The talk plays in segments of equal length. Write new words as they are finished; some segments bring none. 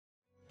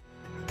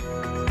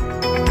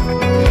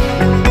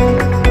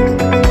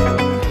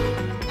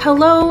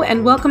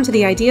and welcome to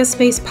the Idea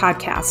Space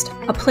podcast,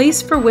 a place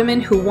for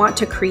women who want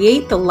to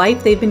create the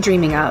life they've been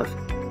dreaming of.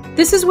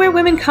 This is where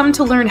women come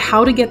to learn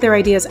how to get their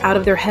ideas out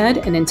of their head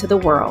and into the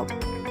world.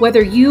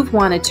 Whether you've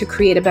wanted to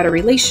create a better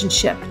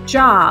relationship,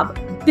 job,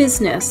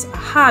 business, a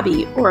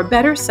hobby, or a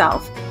better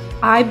self,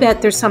 I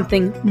bet there's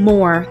something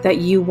more that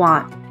you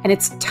want, and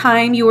it's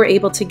time you were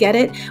able to get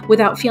it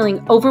without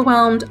feeling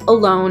overwhelmed,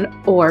 alone,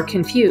 or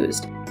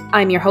confused.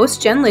 I'm your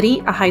host, Jen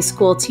Liddy, a high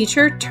school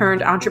teacher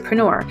turned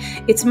entrepreneur.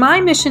 It's my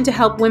mission to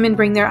help women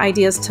bring their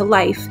ideas to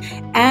life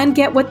and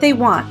get what they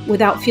want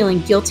without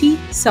feeling guilty,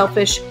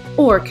 selfish,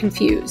 or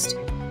confused.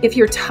 If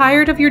you're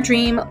tired of your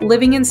dream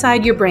living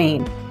inside your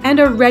brain and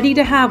are ready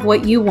to have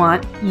what you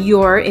want,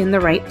 you're in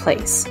the right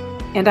place.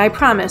 And I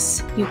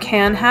promise you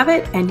can have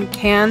it and you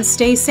can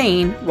stay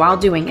sane while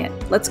doing it.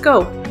 Let's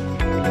go.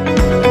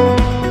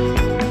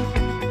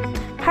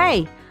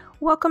 Hey.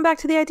 Welcome back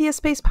to the Idea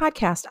Space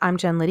podcast. I'm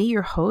Jen Liddy,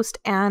 your host,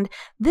 and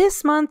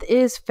this month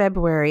is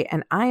February,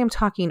 and I am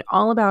talking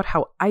all about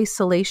how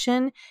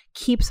isolation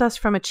keeps us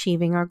from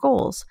achieving our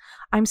goals.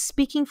 I'm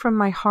speaking from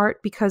my heart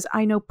because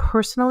I know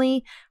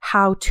personally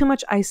how too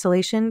much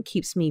isolation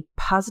keeps me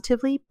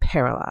positively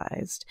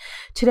paralyzed.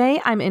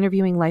 Today, I'm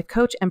interviewing life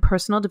coach and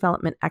personal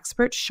development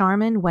expert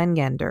Sharmin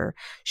Wengender.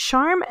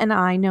 Sharm and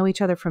I know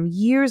each other from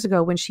years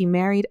ago when she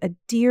married a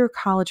dear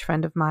college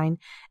friend of mine,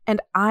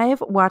 and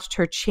I've watched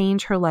her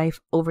change her life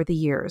over the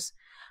years.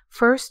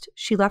 First,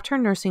 she left her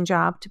nursing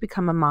job to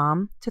become a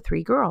mom to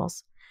 3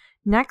 girls.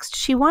 Next,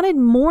 she wanted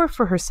more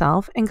for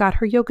herself and got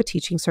her yoga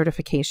teaching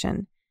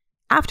certification.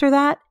 After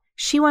that,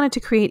 she wanted to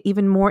create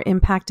even more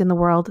impact in the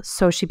world,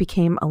 so she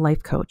became a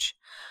life coach.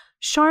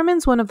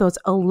 Sharmin's one of those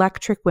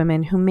electric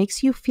women who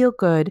makes you feel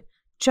good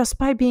just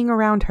by being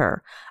around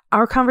her.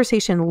 Our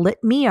conversation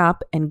lit me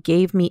up and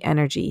gave me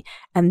energy,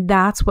 and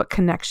that's what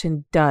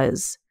connection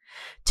does.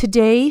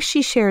 Today,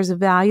 she shares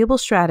valuable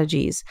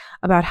strategies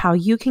about how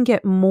you can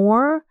get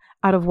more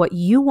out of what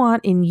you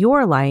want in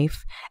your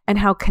life and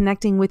how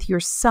connecting with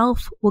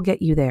yourself will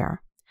get you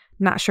there.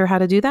 Not sure how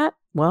to do that?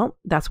 Well,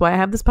 that's why I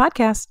have this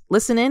podcast.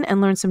 Listen in and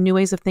learn some new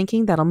ways of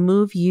thinking that'll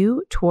move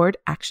you toward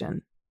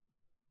action.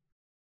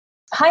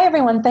 Hi,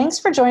 everyone. Thanks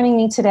for joining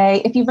me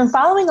today. If you've been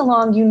following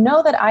along, you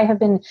know that I have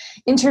been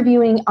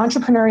interviewing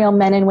entrepreneurial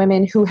men and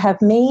women who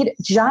have made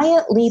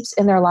giant leaps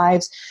in their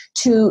lives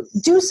to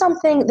do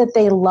something that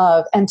they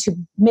love and to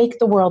make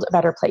the world a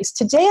better place.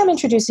 Today, I'm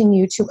introducing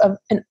you to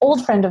an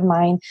old friend of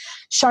mine,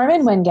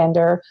 Sharmin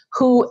Wengender,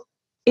 who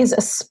is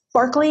a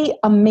sparkly,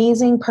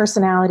 amazing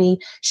personality.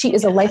 She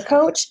is a life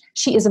coach.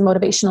 She is a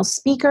motivational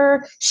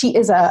speaker. She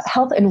is a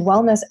health and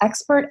wellness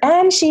expert,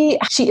 and she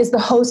is the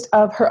host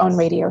of her own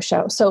radio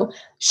show. So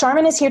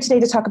Sharmin is here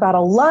today to talk about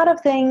a lot of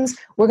things.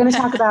 We're going to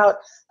talk about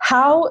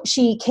how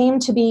she came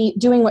to be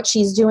doing what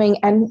she's doing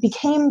and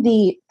became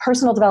the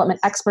personal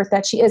development expert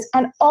that she is.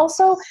 And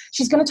also,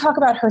 she's going to talk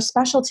about her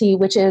specialty,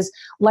 which is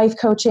life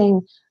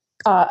coaching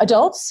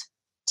adults,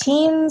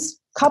 teens,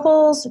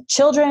 couples,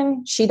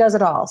 children. She does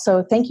it all.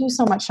 So thank you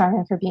so much,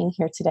 Sharmin, for being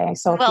here today.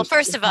 Well,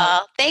 first of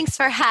all, thanks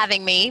for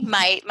having me,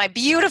 my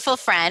beautiful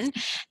friend.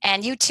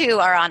 And you two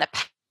are on a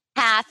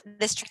path.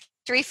 This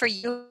trajectory for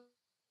you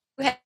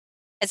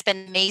has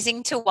been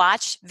amazing to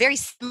watch. Very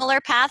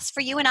similar paths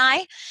for you and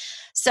I.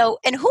 So,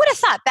 and who would have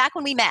thought back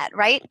when we met,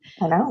 right?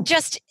 I know.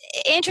 Just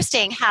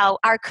interesting how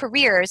our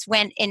careers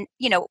went in,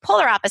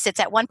 polar opposites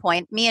at one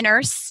point, me a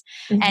nurse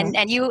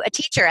and you a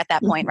teacher at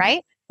that point,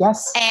 right?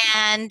 Yes.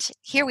 And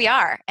here we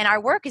are. And our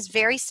work is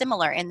very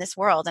similar in this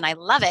world. And I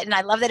love it. And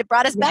I love that it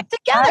brought us back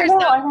together. I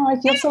know. I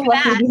feel so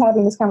lucky to be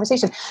having this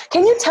conversation.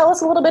 Can you tell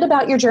us a little bit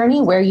about your journey,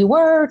 where you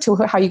were to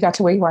how you got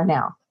to where you are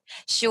now?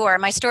 Sure.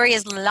 My story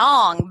is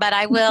long, but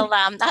I will,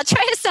 I'll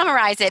try to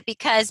summarize it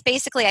because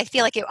basically I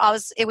feel like it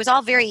was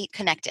all very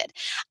connected.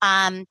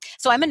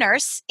 So I'm a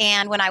nurse,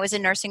 and when I was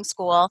in nursing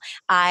school,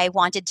 I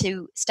wanted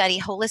to study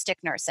holistic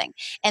nursing.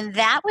 And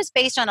that was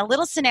based on a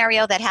little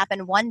scenario that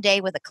happened one day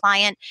with a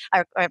client,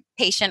 or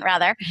patient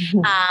rather.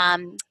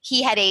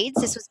 He had AIDS.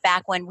 This was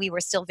back when we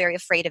were still very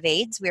afraid of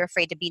AIDS. We were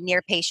afraid to be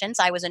near patients.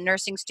 I was a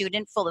nursing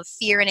student full of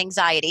fear and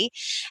anxiety.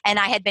 And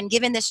I had been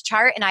given this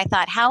chart, and I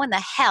thought, how in the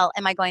hell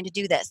am I going to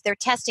do this? They're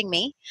testing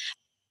me,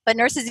 but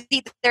nurses,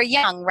 they're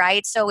young,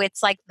 right? So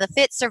it's like the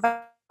fit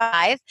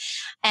survive.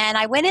 And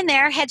I went in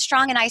there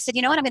headstrong, and I said,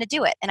 you know what, I'm going to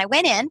do it. And I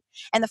went in,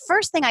 and the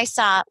first thing I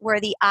saw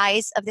were the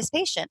eyes of this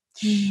patient,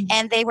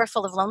 and they were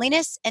full of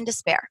loneliness and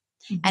despair.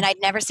 And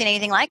I'd never seen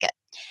anything like it.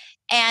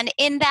 And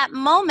in that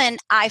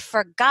moment, I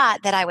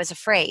forgot that I was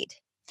afraid.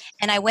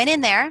 And I went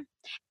in there,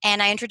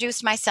 and I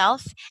introduced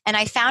myself, and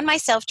I found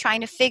myself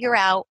trying to figure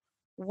out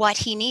what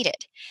he needed.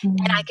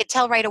 And I could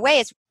tell right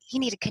away he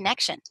needed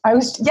connection. I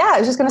was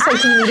just going to say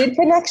he needed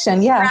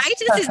connection. Yeah. Right?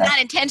 This is not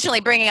intentionally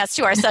bringing us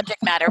to our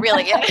subject matter,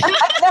 really. No,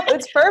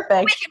 it's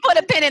perfect. We can put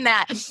a pin in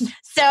that.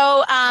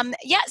 So,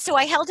 so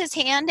I held his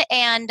hand,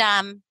 and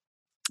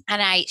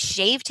I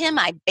shaved him.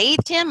 I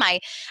bathed him.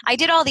 I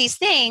did all these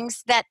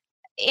things that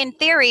in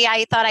theory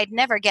I thought I'd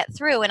never get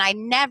through, and I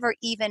never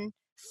even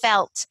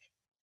felt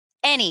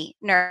any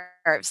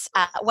nerves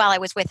while I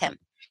was with him.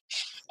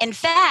 In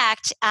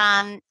fact,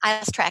 I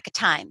lost track of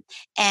time.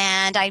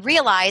 And I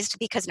realized,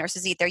 because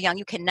nurses eat their young,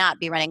 you cannot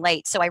be running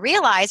late. So I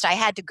realized I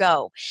had to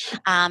go.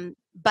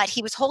 But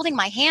he was holding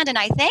my hand, and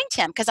I thanked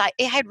him because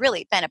it had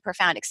really been a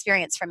profound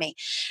experience for me.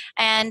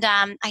 And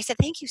I said,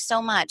 thank you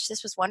so much.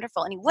 This was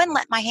wonderful. And he wouldn't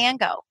let my hand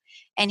go.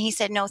 And he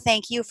said, no,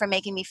 thank you for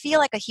making me feel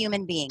like a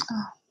human being.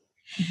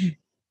 Mm-hmm.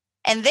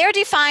 And there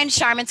defined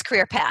Sharmin's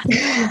career path,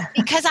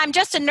 because I'm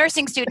just a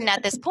nursing student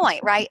at this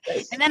point, right?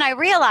 And then I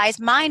realized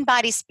mind,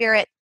 body,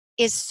 spirit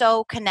is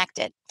so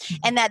connected,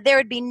 and that there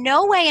would be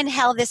no way in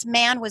hell this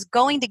man was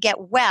going to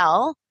get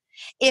well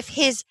if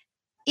his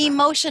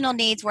emotional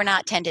needs were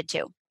not tended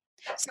to.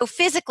 So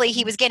physically,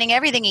 he was getting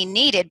everything he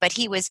needed, but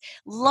he was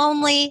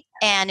lonely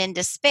and in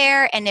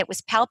despair, and it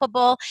was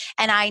palpable.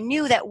 And I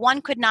knew that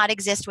one could not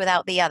exist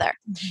without the other.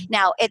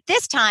 Now, at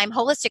this time,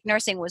 holistic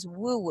nursing was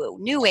woo-woo,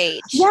 new age.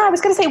 Yeah, I was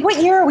going to say,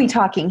 what year are we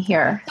talking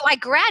here? So I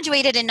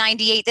graduated in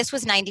 98. This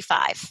was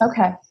 95.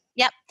 Okay.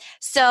 Yep.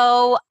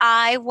 So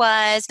I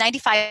was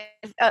 95,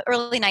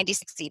 early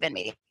 96 even,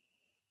 maybe.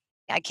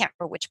 I can't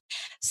remember which.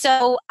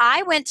 So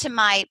I went to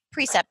my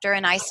preceptor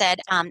and I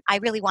said, I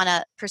really want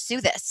to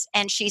pursue this.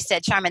 And she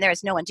said, Sharmin, there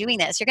is no one doing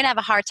this. You're going to have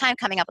a hard time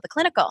coming up with a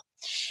clinical.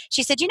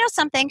 She said, you know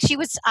something? She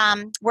was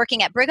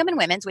working at Brigham and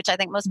Women's, which I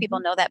think most people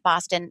know, that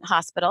Boston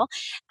hospital.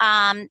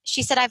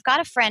 She said, I've got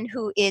a friend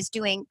who is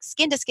doing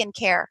skin-to-skin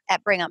care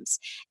at Brigham's,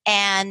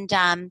 and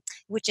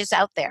which is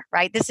out there,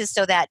 right? This is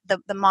so that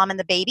the mom and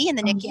the baby in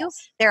the NICU,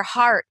 their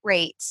heart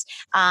rates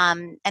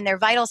and their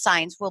vital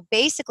signs will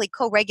basically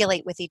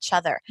co-regulate with each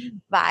other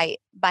by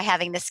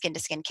having the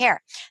skin-to-skin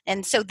care.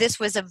 And so this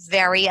was a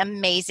very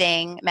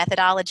amazing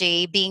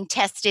methodology being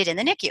tested in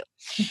the NICU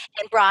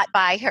and brought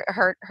by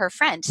her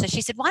friend. So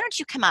she said, why don't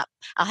you come up?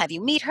 I'll have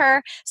you meet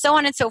her, so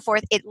on and so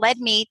forth. It led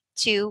me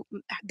to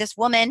this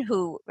woman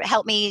who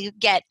helped me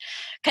get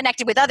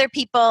connected with other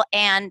people,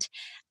 and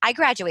I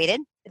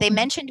graduated. They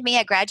mentioned me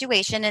at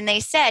graduation, and they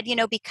said, you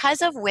know,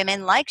 because of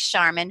women like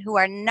Sharmin who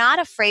are not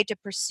afraid to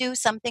pursue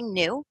something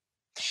new,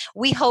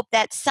 we hope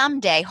that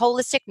someday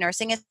holistic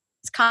nursing is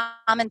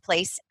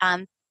commonplace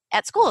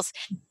at schools.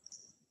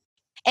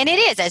 And it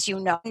is, as you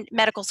know, in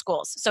medical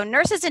schools. So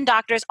nurses and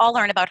doctors all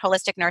learn about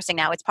holistic nursing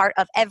now. It's part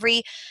of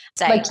every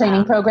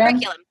training program?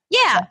 curriculum.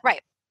 Yeah,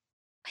 right.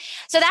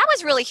 So that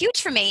was really huge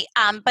for me.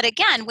 But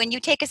again, when you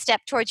take a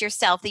step towards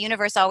yourself, the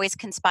universe always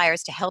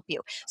conspires to help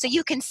you. So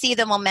you can see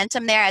the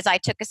momentum there as I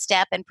took a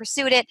step and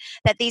pursued it,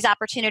 that these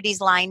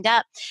opportunities lined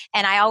up.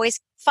 And I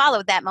always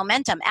followed that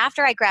momentum.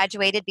 After I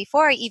graduated,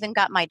 before I even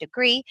got my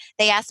degree,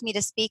 they asked me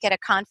to speak at a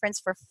conference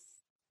for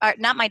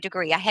not my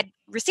degree. I had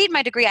received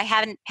my degree. I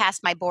hadn't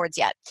passed my boards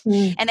yet.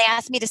 And they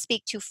asked me to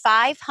speak to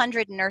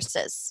 500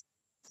 nurses.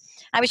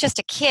 I was just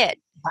a kid.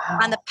 Wow.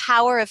 On the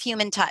power of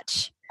human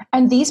touch.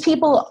 And these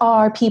people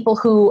are people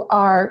who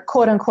are,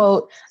 quote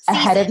unquote,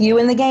 ahead of you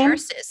in the game?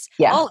 Nurses.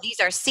 Yeah. Oh, these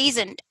are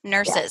seasoned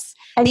nurses.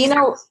 And these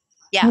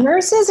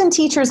nurses and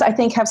teachers, I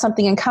think, have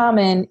something in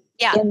common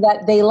in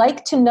that they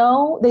like to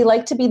know, they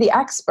like to be the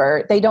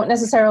expert. They don't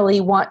necessarily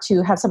want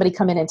to have somebody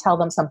come in and tell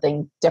them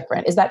something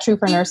different. Is that true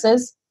for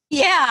nurses?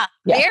 Yeah,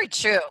 very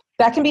true.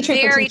 That can be true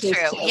for teachers Very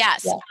true, too.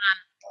 yes.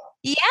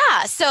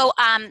 So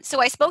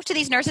I spoke to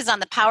these nurses on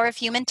the power of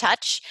human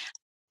touch,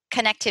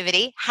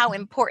 connectivity, how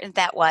important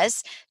that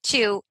was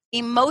to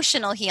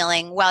emotional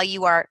healing while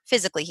you are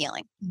physically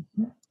healing.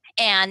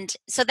 And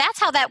so that's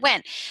how that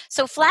went.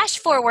 So flash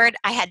forward,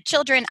 I had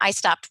children, I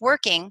stopped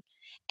working,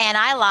 and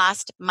I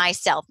lost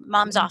myself.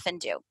 Moms often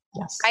do,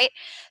 right?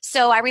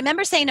 So I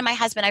remember saying to my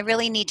husband, I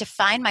really need to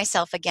find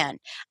myself again,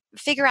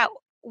 figure out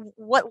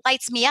what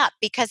lights me up,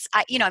 because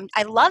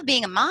I love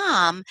being a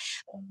mom,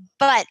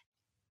 but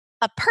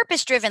a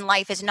purpose-driven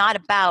life is not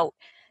about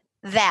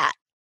that.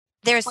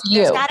 There's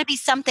got to be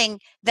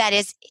something that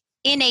is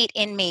innate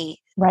in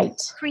me, right?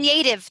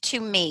 Creative to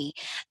me,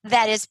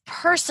 that is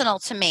personal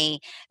to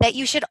me, that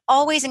you should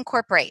always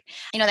incorporate,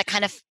 that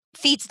kind of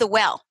feeds the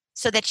well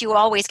so that you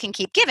always can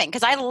keep giving.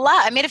 Because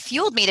it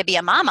fueled me to be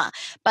a mama,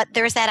 but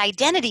there's that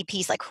identity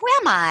piece, like, who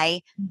am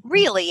I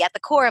really at the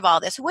core of all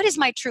this? What is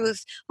my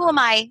truth? Who am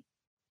I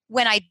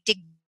when I dig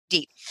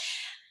deep?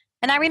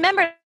 And I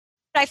remember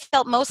I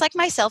felt most like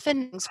myself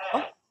in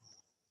school,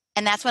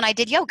 and that's when I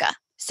did yoga.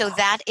 So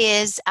that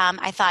is,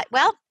 I thought,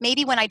 well,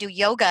 maybe when I do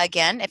yoga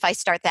again, if I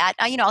start that,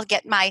 I'll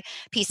get my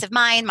peace of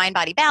mind,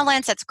 mind-body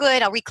balance. That's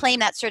good. I'll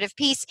reclaim that sort of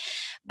peace.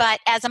 But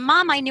as a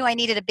mom, I knew I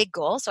needed a big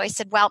goal. So I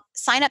said, well,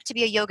 sign up to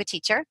be a yoga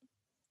teacher,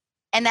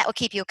 and that will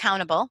keep you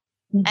accountable,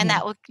 and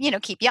that will,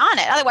 keep you on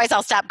it. Otherwise,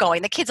 I'll stop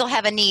going. The kids will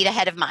have a need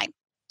ahead of mine.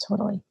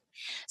 Totally.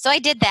 So I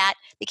did that,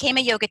 became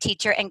a yoga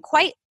teacher, and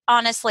quite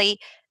honestly,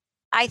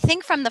 I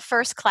think from the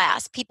first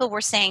class, people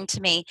were saying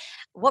to me,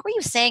 what were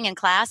you saying in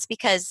class?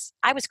 Because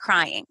I was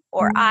crying.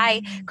 Or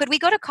could we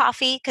go to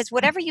coffee? Because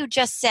whatever you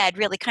just said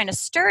really kind of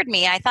stirred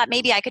me. I thought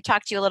maybe I could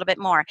talk to you a little bit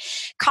more.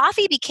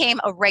 Coffee became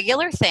a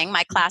regular thing.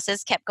 My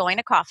classes kept going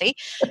to coffee.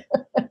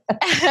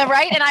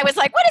 Right? And I was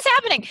like, what is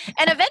happening?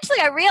 And eventually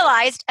I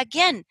realized,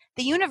 again,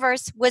 the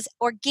universe was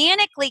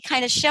organically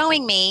kind of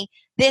showing me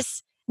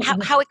this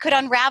how it could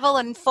unravel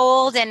and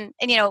fold. And,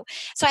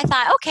 so I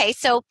thought, okay,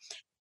 so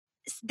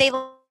they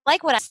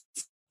like what I'm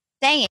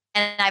saying.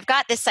 And I've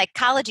got this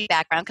psychology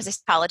background because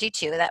it's psychology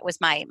too. That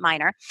was my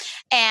minor.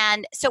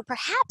 And so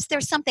perhaps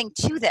there's something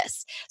to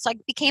this. So I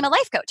became a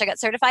life coach. I got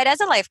certified as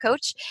a life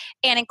coach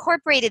and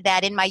incorporated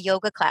that in my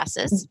yoga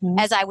classes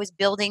as I was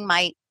building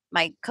my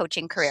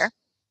coaching career.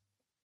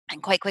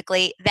 And quite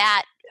quickly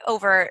that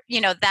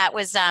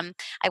was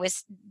I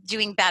was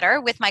doing better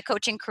with my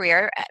coaching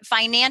career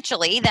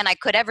financially than I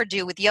could ever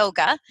do with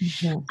yoga.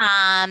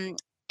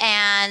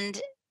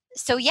 And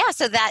so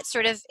that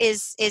sort of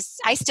is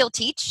I still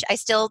teach. I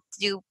still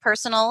do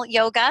personal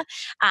yoga.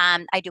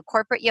 I do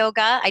corporate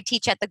yoga. I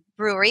teach at the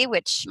brewery,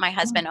 which my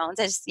husband owns.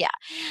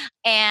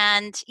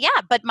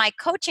 But my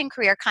coaching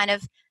career kind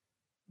of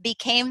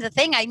became the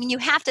thing. I mean, you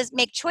have to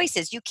make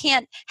choices. You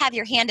can't have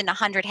your hand in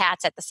 100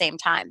 hats at the same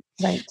time.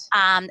 Right.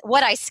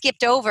 What I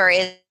skipped over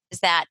is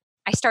that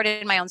I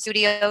started my own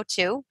studio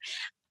too.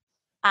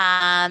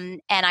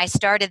 And I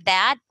started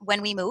that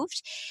when we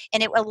moved,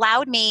 and it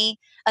allowed me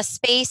a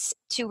space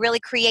to really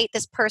create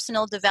this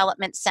personal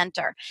development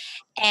center.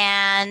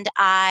 And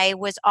I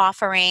was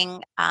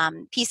offering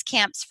peace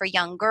camps for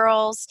young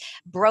girls,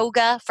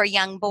 broga for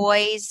young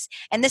boys,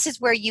 and this is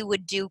where you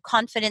would do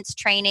confidence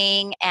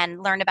training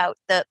and learn about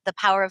the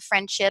power of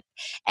friendship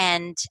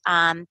and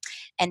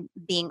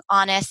being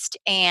honest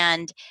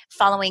and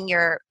following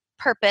your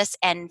purpose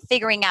and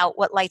figuring out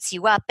what lights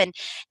you up.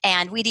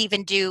 And we'd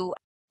even do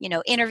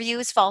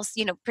interviews, false,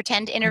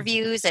 pretend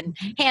interviews, and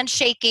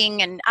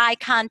handshaking and eye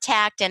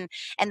contact and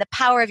the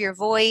power of your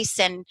voice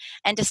and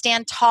to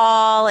stand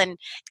tall and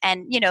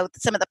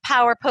some of the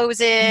power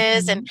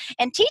poses and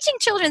teaching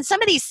children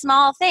some of these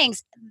small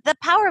things, the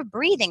power of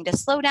breathing to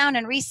slow down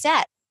and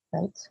reset.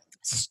 Right.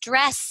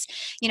 Stress,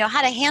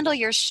 how to handle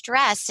your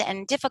stress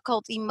and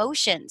difficult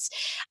emotions.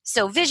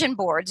 So vision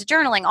boards,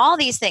 journaling, all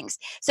these things.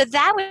 So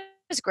that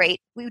was great.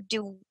 We would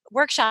do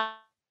workshops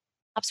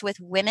with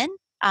women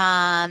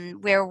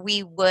where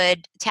we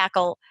would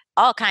tackle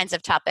all kinds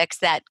of topics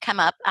that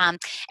come up. And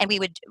we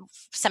would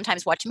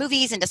sometimes watch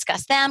movies and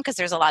discuss them because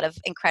there's a lot of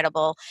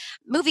incredible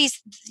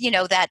movies,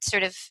 that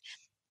sort of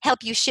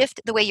help you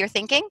shift the way you're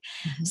thinking.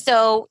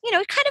 So,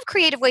 kind of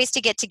creative ways to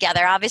get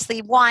together,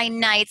 obviously wine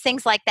nights,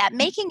 things like that,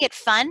 making it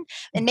fun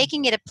and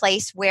making it a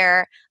place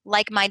where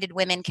like-minded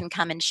women can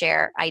come and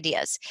share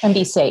ideas. And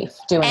be safe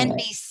doing it. And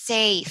be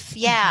safe.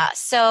 Yeah.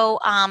 So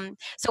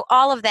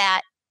all of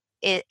that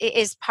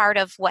is part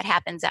of what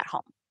happens at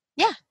home.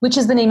 Yeah. Which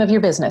is the name of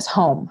your business,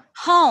 Home.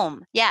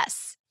 Home,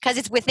 yes. Because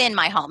it's within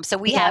my home. So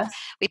we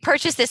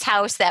purchased this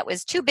house that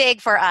was too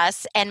big for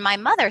us. And my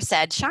mother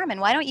said, Sharmin,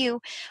 why don't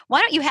you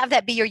have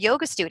that be your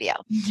yoga studio?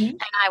 And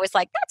I was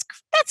like,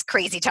 that's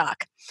crazy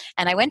talk.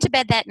 And I went to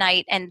bed that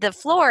night, and the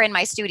floor in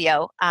my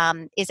studio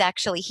is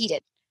actually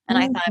heated. And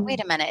I thought, wait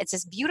a minute, it's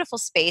this beautiful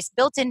space,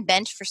 built-in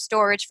bench for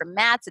storage, for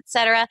mats,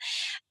 etc.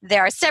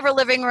 There are several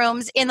living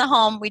rooms in the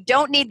home. We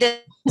don't need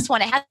this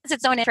one. It has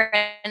its own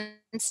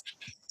entrance.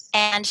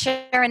 And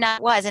sure enough,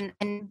 it was. And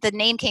the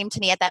name came to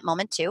me at that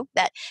moment too,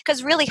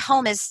 because really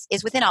home is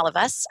within all of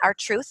us. Our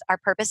truth, our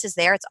purpose is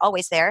there. It's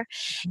always there.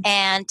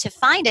 And to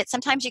find it,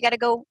 sometimes you got to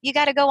go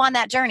on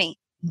that journey.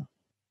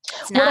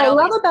 What I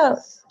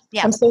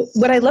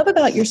love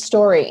about your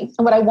story,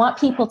 and what I want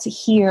people to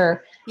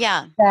hear,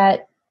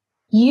 that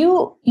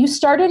you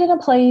started in a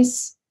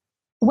place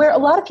where a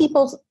lot of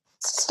people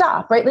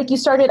stop, right? Like you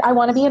started, I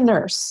want to be a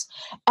nurse.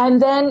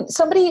 And then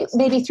somebody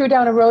maybe threw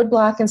down a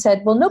roadblock and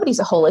said, well, nobody's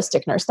a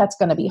holistic nurse. That's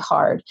going to be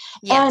hard.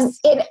 Yes.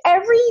 And in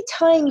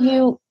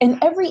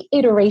every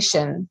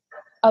iteration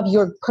of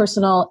your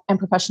personal and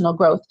professional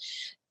growth,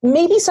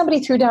 maybe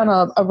somebody threw down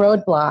a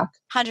roadblock.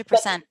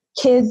 100%.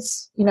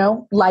 Kids,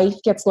 life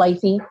gets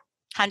lifey.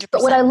 100%.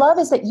 But what I love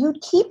is that you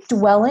keep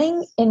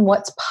dwelling in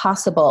what's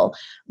possible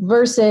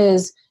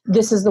versus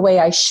this is the way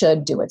I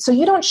should do it. So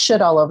you don't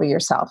should all over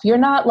yourself. You're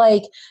not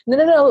like,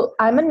 no,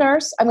 I'm a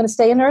nurse. I'm going to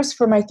stay a nurse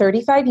for my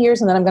 35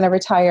 years and then I'm going to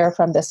retire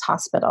from this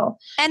hospital.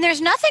 And there's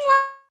nothing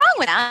wrong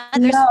with that.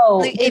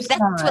 If that's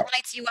not what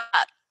lights you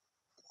up.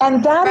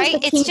 And that is the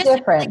key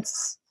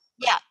difference.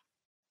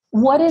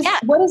 What is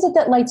it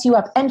that lights you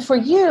up? And for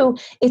you,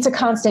 it's a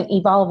constant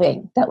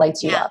evolving that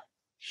lights you up.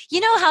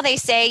 You know how they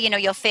say,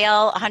 you'll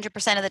fail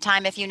 100% of the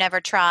time if you never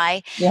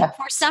try. Yeah.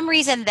 For some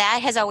reason, that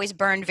has always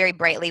burned very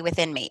brightly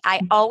within me. I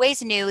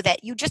always knew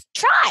that you just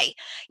try,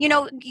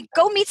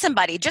 go meet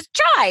somebody, just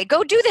try,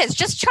 go do this,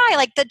 just try.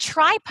 Like the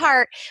try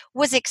part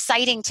was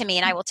exciting to me.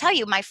 And I will tell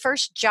you, my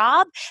first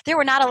job, there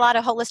were not a lot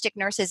of holistic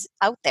nurses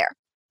out there.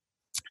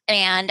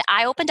 And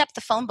I opened up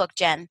the phone book,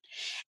 Jen,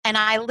 and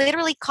I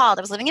literally called.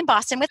 I was living in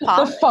Boston with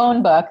Paul. The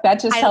phone book.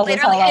 That just tells us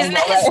how long. Isn't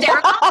that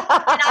hysterical?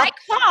 And I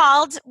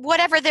called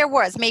whatever there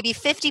was, maybe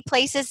 50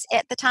 places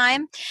at the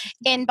time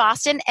in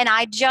Boston, and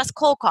I just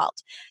cold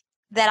called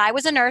that I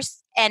was a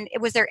nurse. And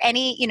was there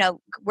any,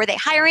 were they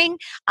hiring?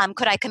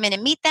 Could I come in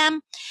and meet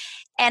them?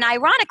 And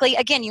ironically,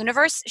 again,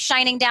 universe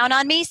shining down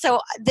on me.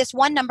 So this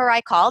one number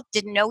I called,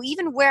 didn't know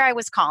even where I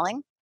was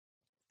calling.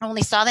 I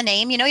only saw the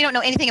name. You don't know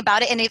anything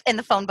about it in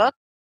the phone book.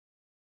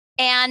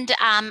 And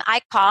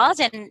I called,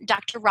 and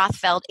Dr.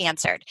 Rothfeld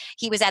answered.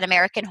 He was at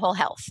American Whole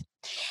Health.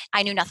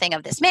 I knew nothing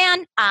of this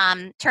man.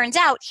 Turns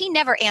out he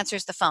never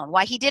answers the phone.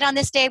 Why he did on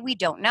this day, we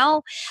don't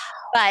know.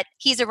 But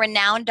he's a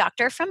renowned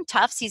doctor from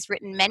Tufts. He's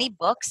written many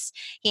books.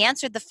 He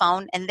answered the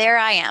phone, and there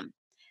I am.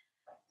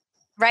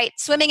 Right,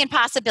 swimming in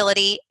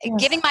possibility,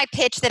 giving my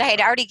pitch that I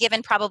had already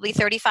given probably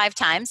 35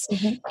 times,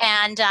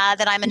 and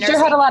that I'm a nurse. You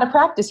sure had a lot of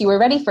practice. You were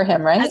ready for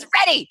him, right? I was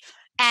ready.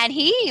 And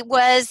he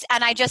was,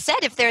 and I just said,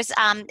 if there's,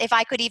 if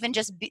I could even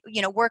just,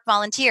 work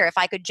volunteer, if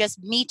I could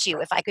just meet you,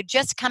 if I could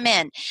just come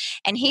in.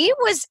 And he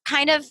was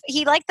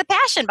he liked the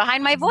passion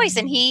behind my voice,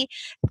 and he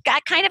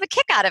got kind of a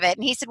kick out of it.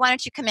 And he said, why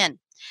don't you come in?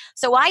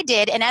 So I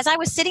did. And as I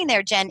was sitting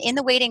there, Jen, in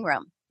the waiting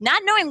room,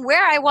 not knowing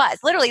where I was,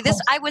 literally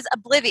I was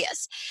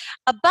oblivious.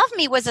 Above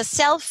me was a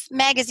Self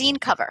magazine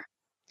cover.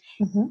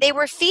 They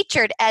were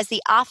featured as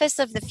the office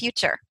of the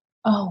future.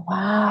 Oh,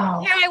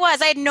 wow. Here I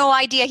was. I had no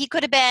idea. He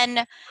could have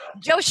been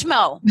Joe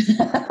Schmo.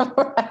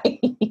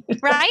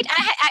 Right?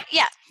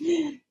 Yeah.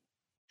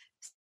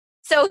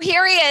 So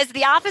here he is,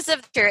 the office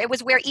of, it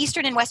was where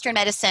Eastern and Western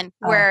medicine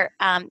were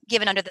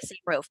given under the same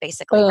roof,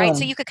 basically, right?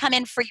 So you could come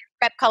in for your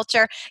prep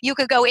culture. You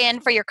could go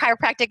in for your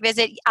chiropractic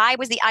visit. I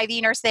was the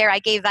IV nurse there. I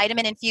gave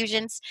vitamin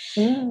infusions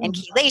and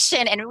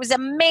chelation, and it was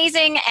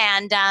amazing.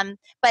 And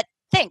but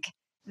think,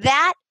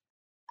 that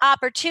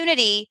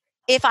opportunity,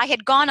 if I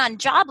had gone on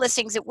job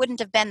listings, it wouldn't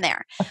have been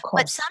there.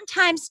 But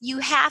sometimes you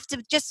have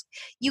to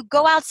you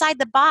go outside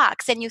the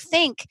box and you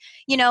think,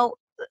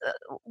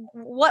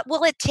 what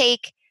will it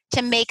take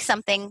to make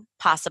something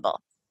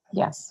possible?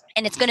 Yes.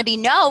 And it's going to be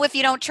no if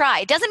you don't try.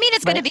 It doesn't mean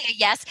it's going to be a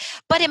yes,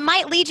 but it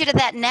might lead you to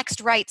that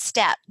next right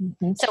step.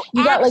 So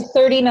you got like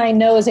 39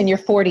 no's in your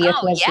 40th.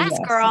 Oh, yes,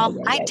 girl.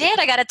 I did.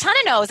 I got a ton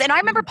of no's. And I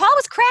remember Paul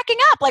was cracking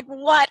up, like,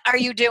 what are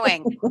you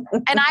doing?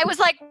 And I was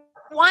like,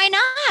 why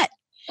not?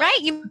 Right?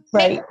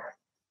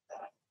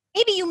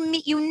 Maybe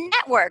you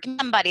network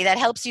somebody that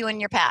helps you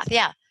in your path.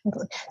 Yeah.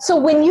 So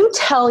when you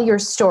tell your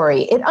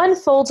story, it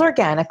unfolds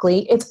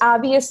organically. It's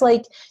obvious,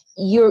 like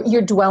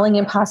you're dwelling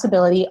in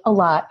possibility a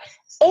lot.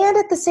 And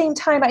at the same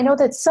time, I know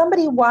that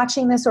somebody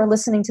watching this or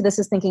listening to this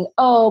is thinking,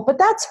 oh, but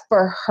that's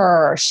for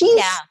her.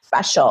 She's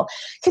special.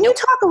 Can you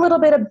talk a little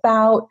bit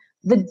about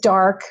the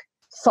dark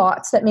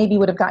thoughts that maybe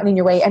would have gotten in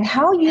your way and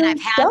how you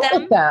dealt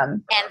with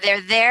them? And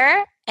they're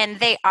there, and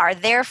they are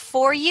there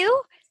for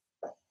you.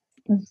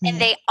 And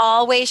they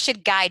always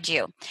should guide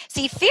you.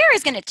 See, fear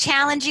is going to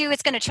challenge you.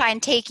 It's going to try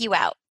and take you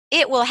out.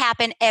 It will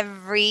happen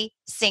every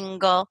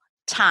single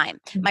time.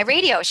 My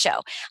radio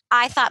show,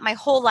 I thought my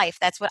whole life,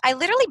 I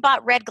literally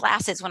bought red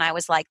glasses when I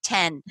was like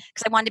 10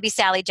 because I wanted to be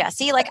Sally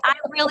Jesse. Like, I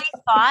really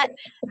thought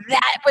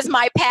that was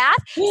my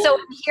path. So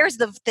here's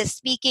the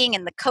speaking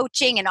and the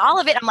coaching and all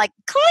of it. I'm like,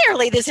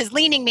 clearly this is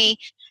leaning me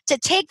to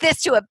take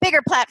this to a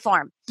bigger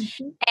platform.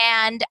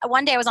 And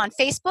one day I was on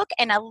Facebook,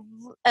 and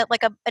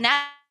an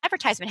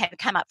advertisement had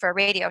come up for a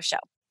radio show.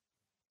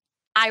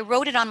 I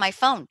wrote it on my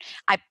phone.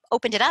 I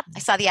opened it up. I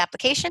saw the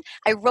application.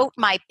 I wrote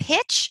my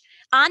pitch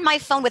on my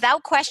phone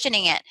without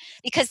questioning it,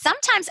 because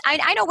sometimes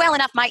I know well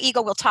enough my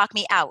ego will talk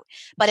me out.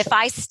 But if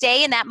I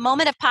stay in that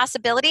moment of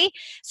possibility,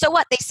 so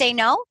what? They say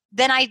no,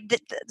 then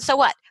so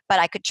what? But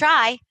I could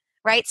try,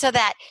 right? So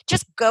that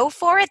just go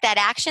for it. That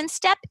action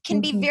step can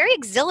be very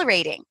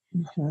exhilarating.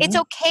 It's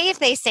okay if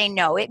they say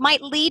no. It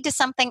might lead to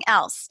something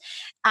else.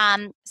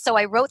 So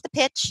I wrote the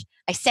pitch.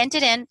 I sent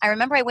it in. I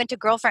remember I went to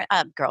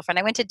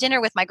I went to dinner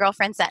with my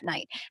girlfriends that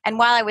night. And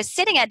while I was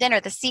sitting at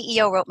dinner, the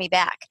CEO wrote me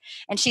back.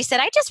 And she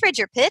said, I just read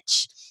your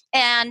pitch,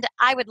 and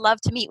I would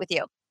love to meet with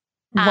you.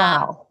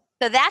 Wow.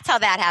 So that's how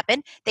that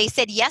happened. They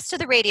said yes to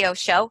the radio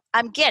show.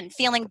 I'm, again,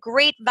 feeling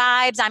great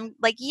vibes. I'm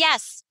like,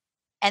 yes.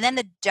 And then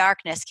the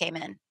darkness came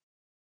in.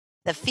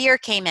 The fear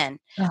came in.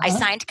 I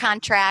signed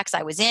contracts.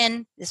 I was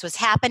in. This was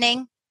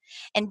happening.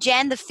 And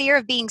Jen, the fear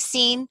of being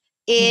seen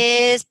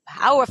is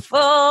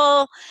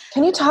powerful.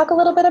 Can you talk a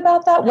little bit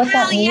about that? What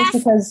that means? Yes,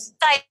 because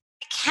I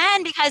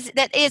can, because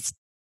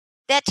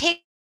that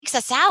takes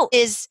us out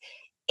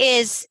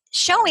is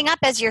showing up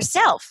as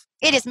yourself.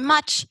 It is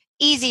much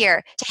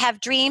easier to have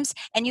dreams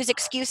and use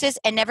excuses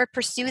and never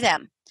pursue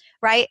them,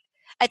 right?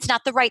 It's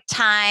not the right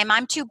time.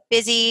 I'm too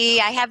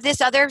busy. I have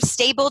this other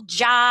stable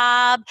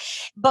job.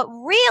 But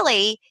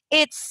really,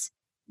 it's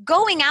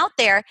going out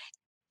there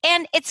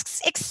and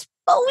it's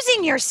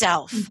exposing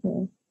yourself.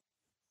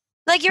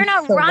 Like, you're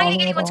not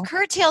riding anyone's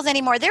curtails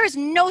anymore. There is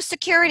no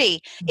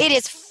security. It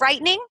is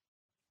frightening.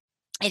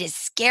 It is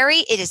scary.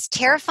 It is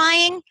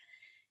terrifying.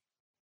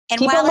 And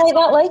people might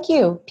not like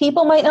you.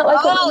 People might not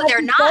like you. Oh,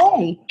 they're not.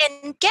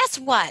 And guess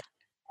what?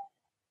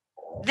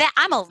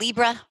 I'm a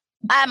Libra.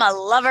 I'm a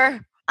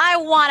lover. I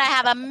want to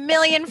have a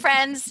million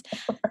friends.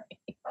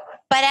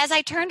 But as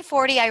I turned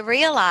 40, I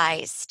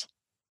realized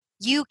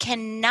you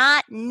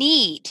cannot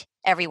need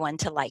everyone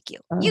to like you.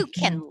 You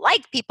can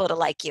like people to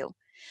like you,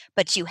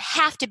 but you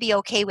have to be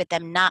okay with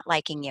them not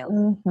liking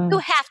you. You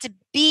have to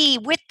be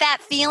with that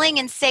feeling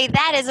and say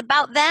that is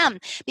about them,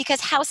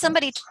 because how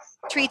somebody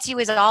treats you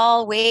is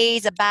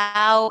always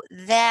about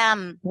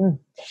them.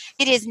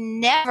 It is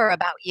never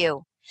about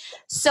you.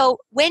 So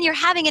when you're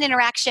having an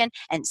interaction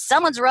and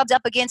someone's rubbed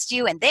up against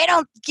you and they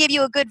don't give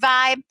you a good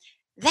vibe,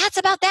 that's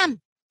about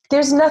them.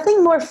 There's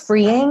nothing more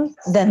freeing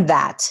than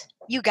that.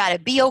 You got to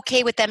be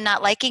okay with them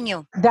not liking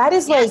you. That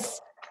is like,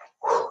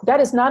 that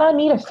is not on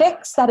me to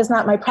fix. That is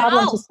not my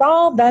problem to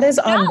solve. That is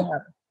on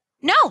them.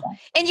 No.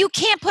 And you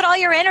can't put all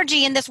your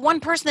energy in this one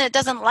person that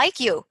doesn't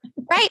like you,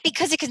 right?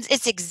 Because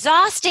it's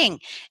exhausting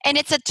and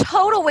it's a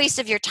total waste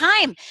of your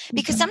time,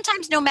 because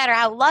sometimes no matter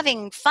how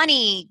loving,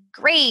 funny,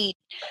 great,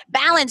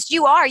 balanced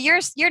you are,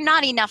 you're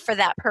not enough for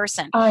that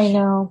person. I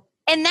know.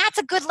 And that's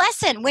a good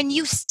lesson. When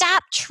you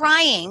stop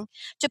trying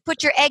to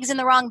put your eggs in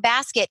the wrong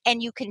basket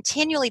and you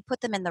continually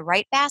put them in the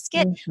right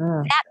basket,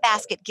 that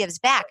basket gives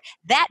back.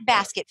 That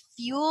basket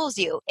fuels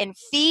you and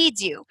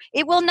feeds you.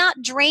 It will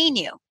not drain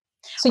you.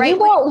 So right?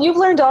 you've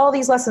learned all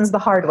these lessons the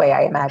hard way,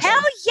 I imagine.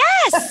 Hell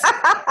yes.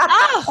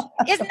 Oh,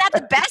 isn't that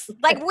the best?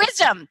 Like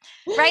wisdom,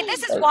 right?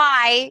 This is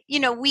why,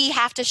 we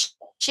have to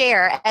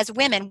share as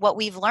women what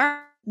we've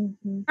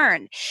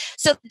learned.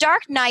 So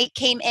dark night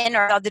came in,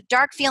 or the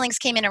dark feelings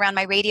came in around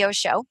my radio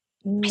show.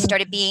 I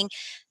started being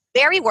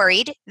very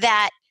worried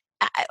that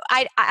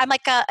I'm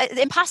like an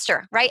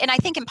imposter, right? And I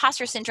think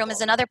imposter syndrome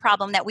is another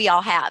problem that we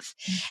all have.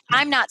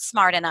 I'm not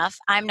smart enough.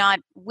 I'm not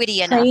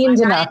witty enough. Trained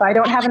enough. I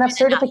don't have enough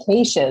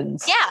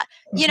certifications.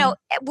 Yeah.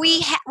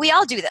 We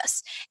all do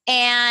this.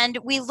 And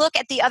we look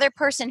at the other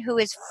person who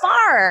is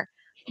far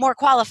more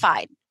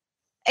qualified.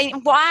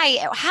 And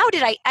why? How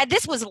did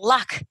this was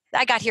luck.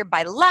 I got here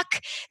by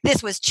luck.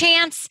 This was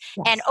chance.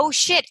 Yes. And oh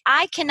shit,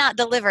 I cannot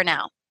deliver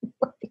now.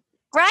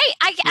 Right?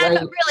 I'm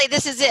really,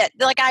 this is it.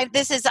 Like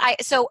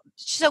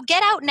so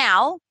get out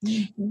now.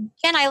 And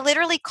I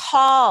literally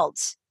called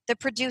the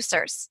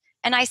producers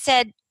and I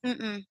said,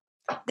 I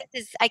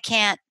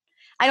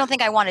don't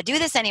think I want to do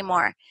this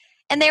anymore.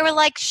 And they were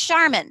like,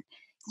 Sharmin,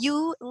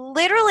 you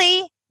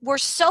literally were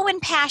so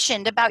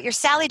impassioned about your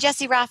Sally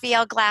Jesse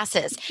Raphael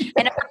glasses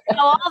and about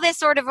how all this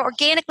sort of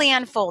organically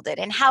unfolded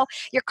and how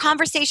your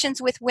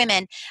conversations with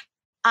women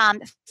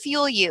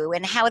fuel you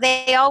and how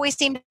they always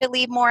seem to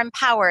leave more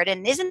empowered.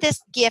 And isn't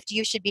this gift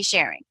you should be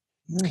sharing?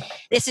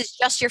 This is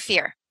just your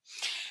fear.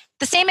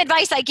 The same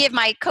advice I give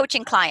my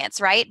coaching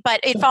clients, right? But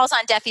it falls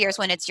on deaf ears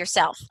when it's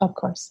yourself. Of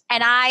course.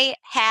 And I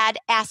had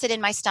acid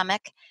in my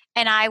stomach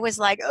and I was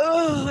like,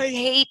 oh, I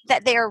hate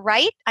that they're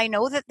right. I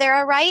know that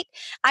they're right.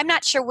 I'm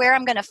not sure where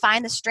I'm going to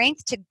find the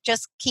strength to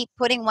just keep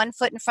putting one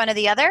foot in front of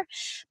the other,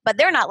 but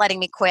they're not letting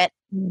me quit.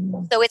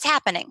 So it's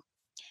happening.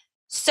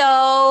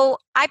 So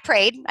I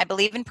prayed. I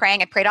believe in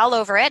praying. I prayed all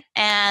over it.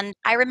 And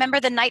I remember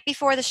the night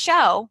before the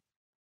show,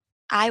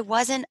 I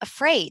wasn't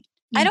afraid.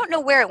 I don't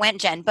know where it went,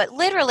 Jen, but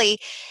literally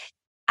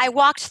I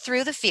walked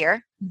through the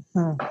fear.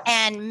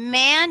 And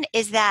man,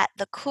 is that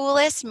the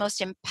coolest, most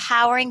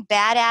empowering,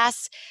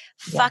 badass,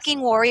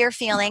 fucking warrior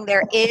feeling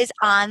there is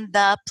on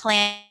the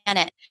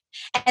planet.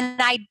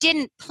 And I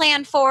didn't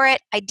plan for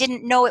it. I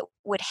didn't know it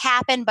would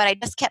happen, but I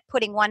just kept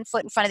putting one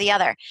foot in front of the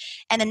other.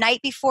 And the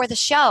night before the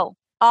show,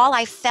 all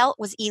I felt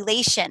was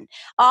elation.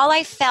 All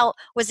I felt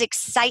was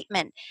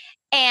excitement.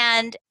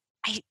 And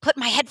I put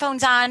my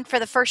headphones on for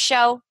the first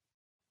show.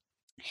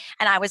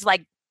 And I was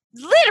like,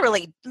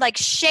 literally like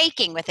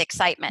shaking with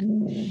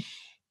excitement.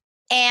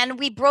 And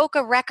we broke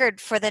a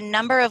record for the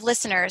number of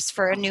listeners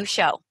for a new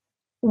show.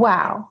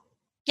 Wow.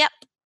 Yep.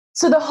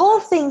 So the whole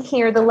thing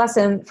here, the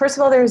lesson, first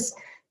of all, there's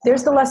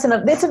the lesson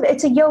of,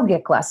 it's a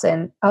yogic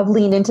lesson of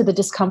lean into the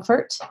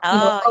discomfort,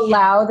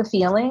 allow the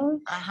feeling,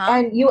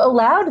 and you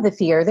allowed the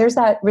fear. There's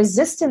that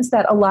resistance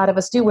that a lot of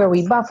us do where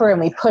we buffer and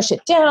we push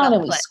it down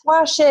and we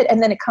squash it,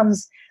 and then it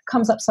comes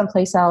up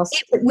someplace else.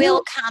 It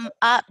will come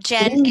up,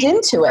 Jen. Leaned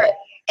into it.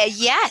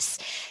 Yes.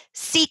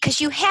 See, because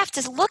you have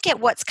to look at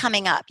what's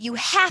coming up. You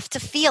have to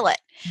feel it.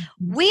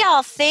 We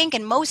all think,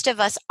 and most of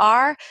us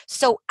are,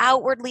 so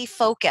outwardly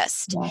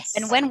focused. Yes.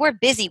 And when we're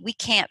busy, we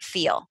can't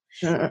feel.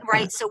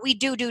 Right? So we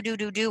do,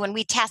 and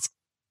we task.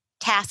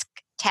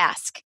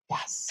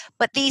 Yes.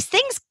 But these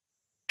things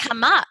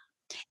come up.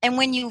 And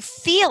when you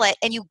feel it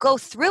and you go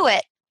through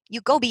it, you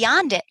go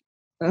beyond it.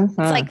 It's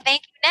like,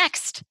 thank you,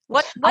 next.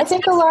 I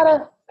think a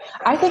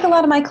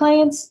lot of my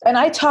clients, and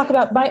I talk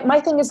about, my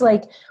thing is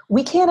like,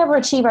 we can't ever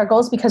achieve our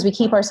goals because we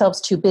keep ourselves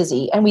too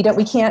busy, and we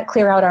can't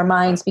clear out our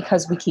minds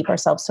because we keep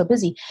ourselves so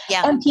busy.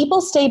 Yeah. And people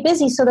stay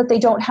busy so that they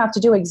don't have to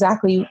do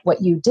exactly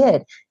what you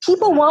did.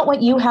 People want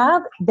what you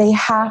have. They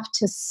have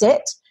to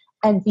sit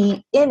and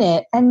be in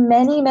it. And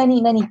many,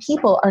 many, many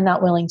people are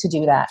not willing to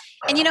do that.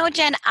 And you know what,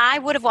 Jen, I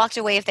would have walked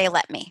away if they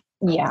let me.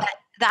 Yeah.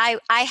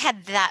 I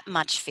had that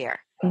much fear,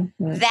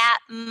 that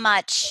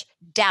much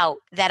doubt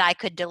that I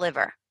could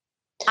deliver.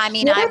 I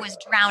mean, I was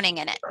drowning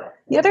in it.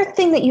 The other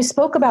thing that you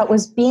spoke about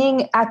was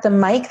being at the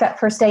mic that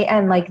first day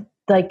and like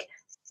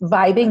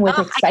vibing with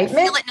excitement. I can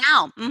feel it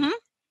now.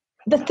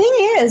 The thing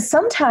is,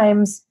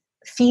 sometimes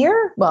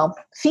fear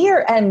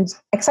and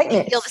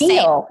excitement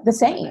feel the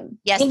same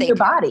in your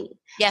body.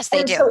 Yes,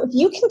 they do. So if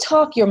you can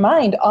talk your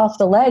mind off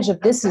the ledge of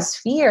this is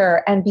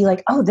fear and be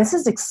like, oh, this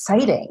is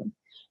exciting.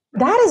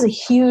 That is a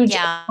huge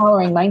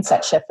empowering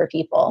mindset shift for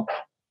people.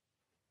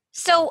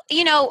 So,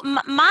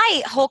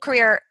 my whole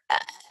career,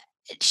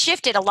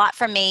 shifted a lot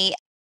for me.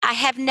 I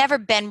have never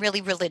been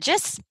really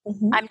religious.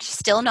 Mhm. I'm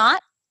still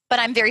not, but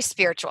I'm very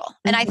spiritual.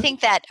 And I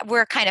think that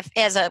we're kind of,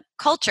 as a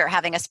culture,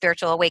 having a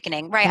spiritual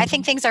awakening, right? I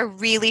think things are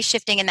really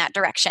shifting in that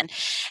direction.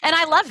 And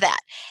I love that.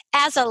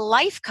 As a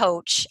life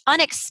coach,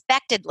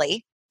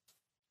 unexpectedly,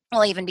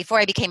 well, even before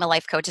I became a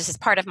life coach, this is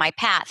part of my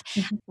path.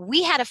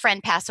 We had a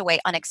friend pass away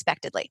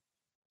unexpectedly.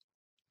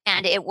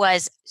 And he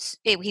was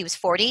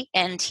 40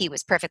 and he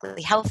was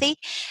perfectly healthy.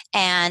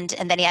 And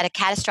then he had a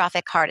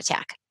catastrophic heart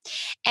attack.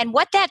 And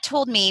what that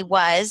told me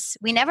was,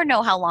 we never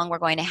know how long we're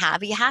going to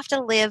have. You have to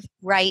live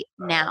right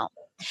now.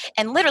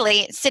 And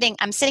literally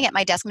I'm sitting at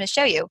my desk. I'm going to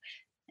show you.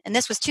 And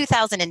this was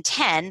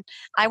 2010.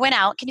 I went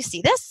out. Can you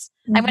see this?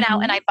 I went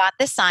out and I bought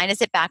this sign.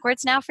 Is it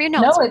backwards now for you?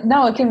 No,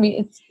 it can be.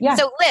 It's, yeah.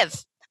 So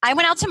live. I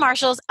went out to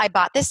Marshall's. I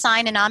bought this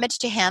sign in homage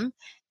to him.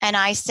 And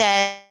I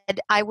said,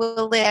 I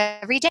will live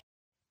every day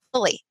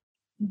fully.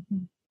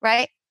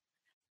 Right?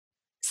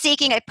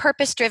 Seeking a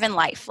purpose-driven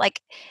life, like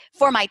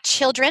for my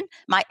children,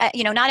 not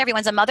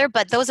everyone's a mother,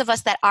 but those of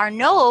us that are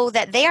know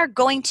that they are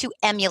going to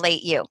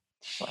emulate you.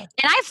 Sure. And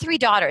I have 3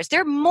 daughters.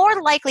 They're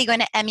more likely going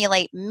to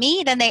emulate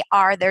me than they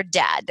are their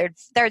dad.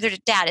 Their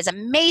dad is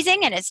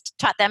amazing and has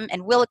taught them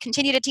and will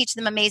continue to teach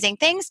them amazing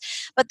things.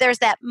 But there's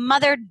that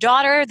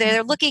mother-daughter.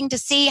 They're looking to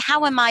see,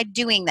 how am I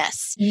doing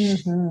this?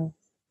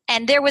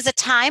 And there was a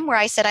time where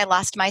I said I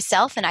lost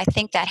myself, and I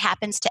think that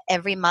happens to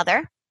every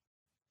mother.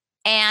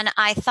 And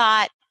I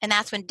thought, and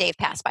that's when Dave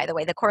passed, by the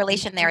way. The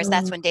correlation there is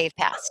that's when Dave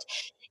passed.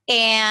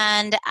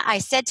 And I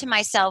said to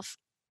myself,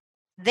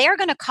 they're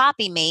going to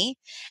copy me.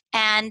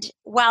 And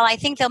while I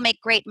think they'll make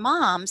great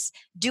moms,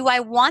 do I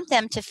want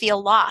them to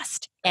feel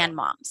lost and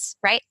moms,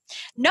 right?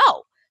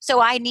 No. So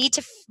I need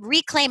to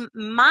reclaim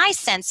my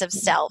sense of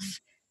self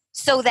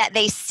so that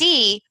they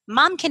see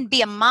mom can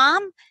be a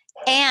mom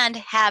and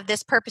have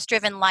this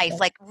purpose-driven life,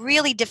 like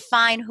really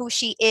define who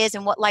she is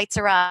and what lights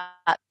her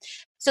up,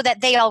 so that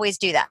they always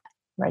do that.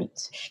 Right.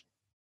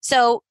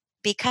 So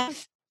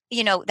because,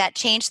 that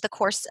changed the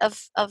course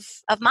of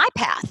my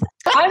path.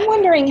 I'm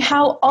wondering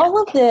how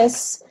all of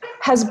this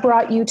has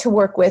brought you to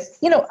work with,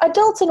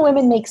 adults and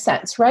women makes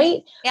sense,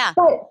 right? Yeah.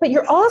 But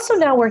you're also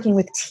now working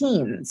with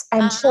teens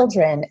and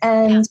children.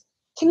 And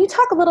can you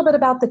talk a little bit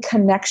about the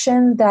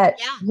connection that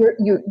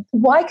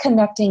why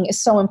connecting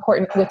is so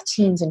important with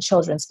teens and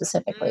children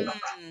specifically?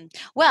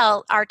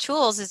 Well, our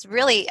tools is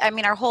really,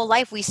 our whole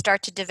life we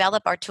start to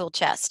develop our tool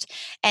chest.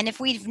 And if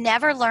we've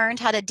never learned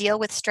how to deal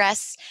with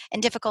stress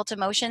and difficult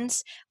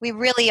emotions, we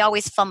really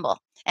always fumble.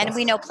 And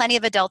we know plenty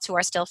of adults who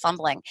are still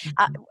fumbling.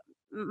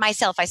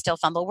 Myself, I still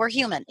fumble. We're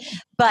human.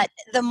 But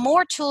the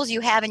more tools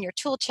you have in your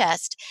tool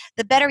chest,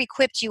 the better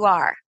equipped you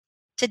are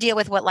to deal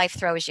with what life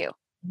throws you.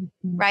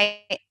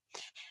 Right?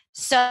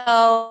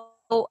 So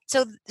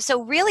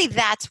really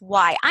that's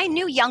why I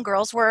knew young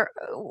girls were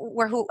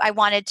who I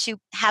wanted to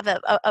have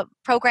a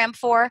program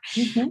for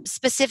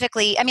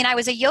specifically. I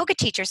was a yoga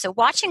teacher, so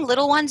watching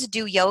little ones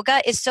do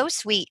yoga is so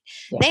sweet.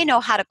 Yeah. They know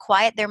how to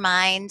quiet their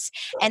minds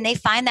and they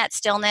find that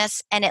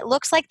stillness, and it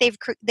looks like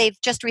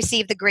they've just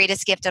received the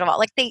greatest gift of all.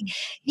 Like the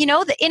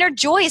inner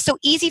joy is so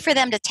easy for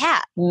them to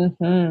tap.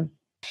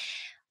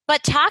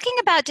 But talking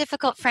about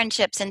difficult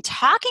friendships and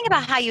talking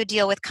about how you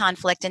deal with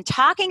conflict and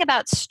talking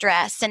about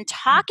stress and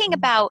talking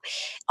about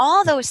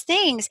all those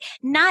things,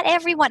 not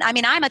everyone,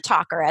 I'm a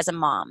talker as a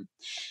mom.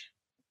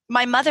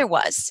 My mother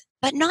was,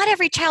 but not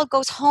every child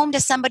goes home to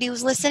somebody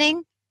who's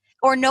listening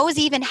or knows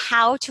even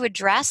how to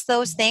address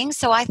those things.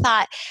 So I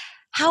thought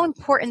how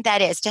important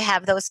that is to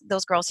have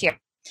those girls here.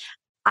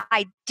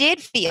 I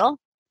did feel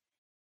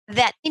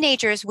that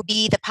teenagers would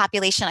be the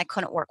population I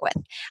couldn't work with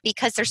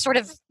because they're sort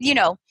of,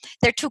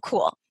 they're too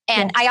cool.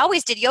 And I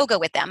always did yoga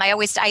with them. I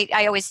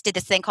always did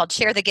this thing called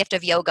Share the Gift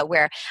of Yoga,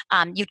 where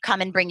you'd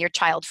come and bring your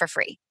child for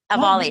free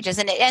of all ages.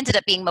 And it ended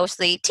up being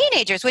mostly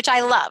teenagers, which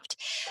I loved.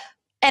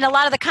 And a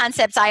lot of the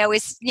concepts I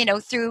always,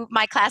 through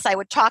my class, I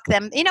would talk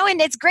them,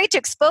 and it's great to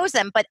expose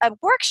them. But a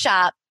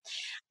workshop,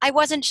 I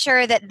wasn't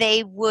sure that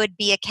they would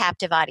be a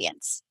captive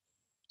audience.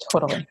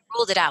 Totally. I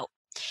ruled it out.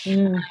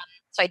 So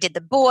I did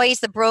the boys,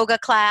 the Broga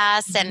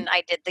class, and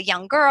I did the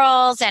young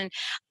girls,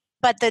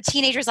 but the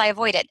teenagers I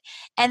avoided.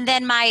 And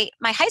then my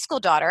high school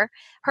daughter,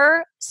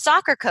 her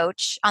soccer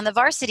coach on the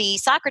varsity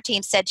soccer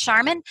team said,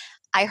 Sharmin,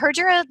 I heard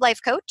you're a life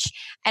coach,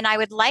 and I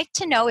would like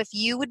to know if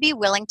you would be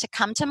willing to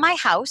come to my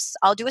house.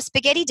 I'll do a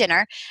spaghetti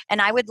dinner,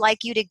 and I would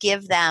like you to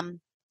give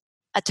them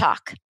a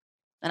talk.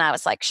 And I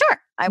was like,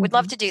 sure, I would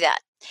love to do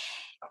that.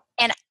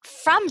 And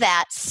from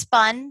that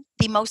spun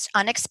the most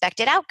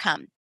unexpected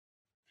outcome.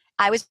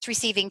 I was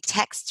receiving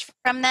texts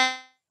from them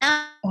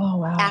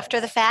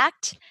after the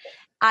fact.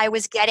 I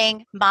was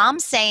getting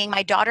moms saying,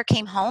 my daughter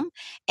came home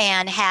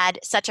and had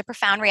such a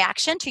profound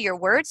reaction to your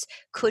words.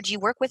 Could you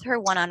work with her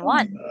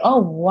one-on-one? Oh,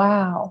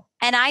 wow.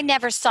 And I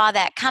never saw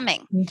that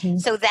coming.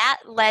 So that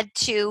led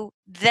to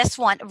this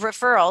one,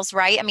 referrals,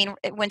 right?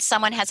 When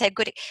someone has had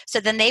good, so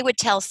then they would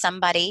tell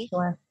somebody,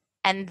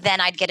 and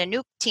then I'd get a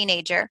new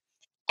teenager.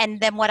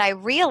 And then what I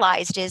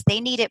realized is they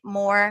need it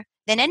more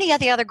than any of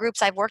the other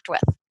groups I've worked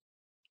with.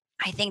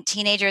 I think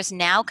teenagers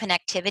now,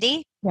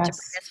 connectivity to bring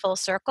us full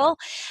circle.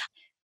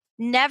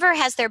 Never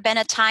has there been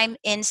a time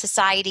in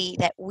society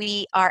that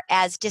we are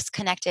as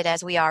disconnected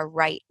as we are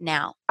right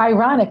now.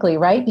 Ironically,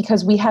 right?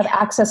 Because we have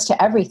access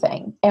to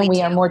everything and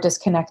we are more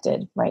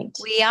disconnected, right?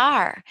 We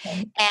are.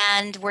 Right.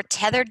 And we're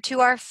tethered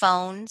to our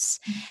phones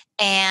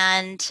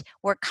and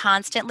we're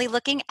constantly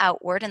looking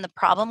outward. And the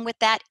problem with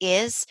that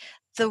is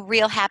the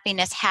real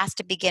happiness has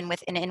to begin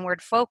with an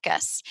inward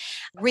focus,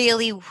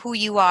 really who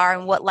you are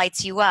and what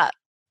lights you up.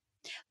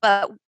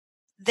 But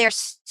they're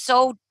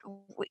so,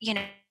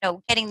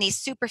 getting these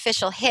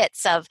superficial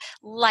hits of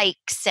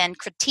likes and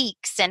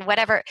critiques and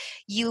whatever.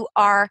 You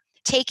are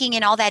taking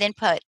in all that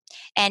input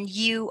and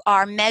you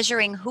are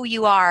measuring who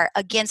you are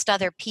against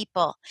other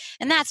people.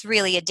 And that's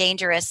really a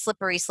dangerous,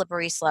 slippery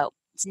slope.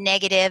 It's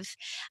negative,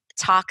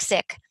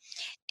 toxic,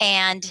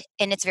 and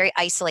it's very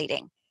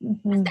isolating.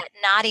 That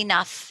not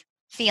enough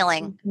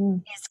feeling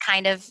is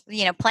kind of,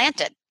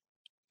 planted.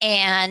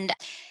 And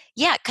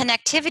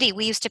connectivity.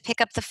 We used to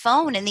pick up the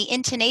phone and the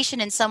intonation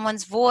in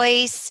someone's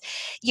voice,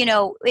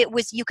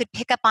 you could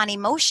pick up on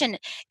emotion.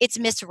 It's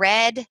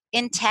misread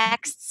in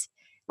texts,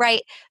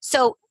 right?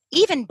 So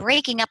even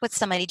breaking up with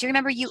somebody, do you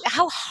remember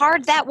how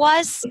hard that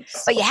was?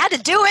 But you had to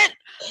do it,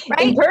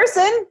 right? In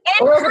person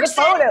or over the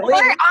phone at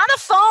least. Or on the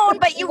phone,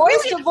 but you voice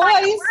really to had to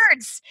find the voice.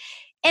 words.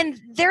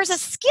 And there's a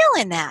skill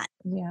in that.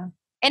 Yeah.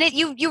 And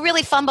you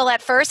really fumble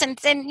at first, and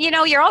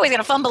you're always going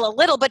to fumble a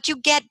little, but you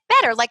get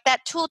better, like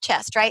that tool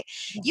chest, right?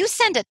 Yeah. You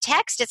send a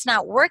text, it's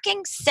not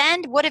working.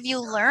 Send, what have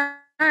you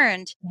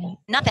learned? Right.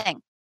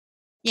 Nothing.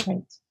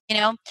 Right.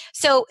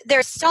 So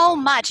there's so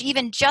much,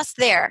 even just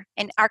there,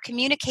 in our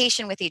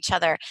communication with each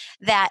other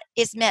that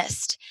is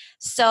missed.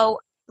 So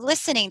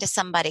listening to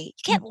somebody,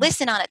 you can't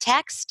listen on a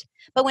text,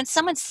 but when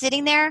someone's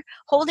sitting there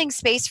holding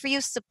space for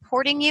you,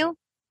 supporting you,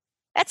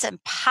 that's a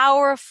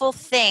powerful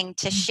thing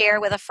to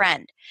share with a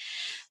friend.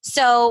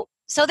 So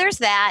there's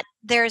that.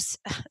 There's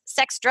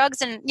sex,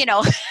 drugs, and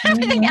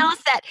everything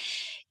else that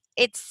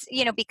it's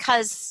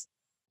because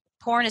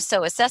porn is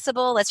so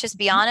accessible. Let's just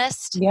be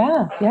honest.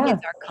 Yeah.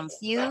 Kids are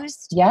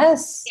confused.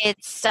 Yes.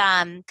 It's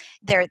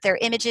their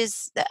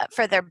images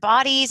for their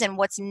bodies and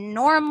what's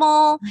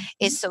normal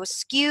is so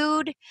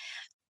skewed.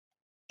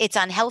 It's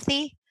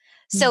unhealthy.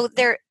 So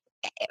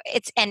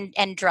it's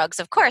and drugs,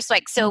 of course,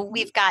 so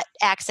we've got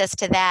access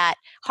to that,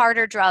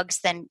 harder drugs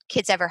than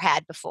kids ever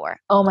had before.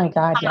 Oh my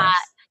God, yes.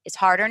 It's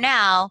harder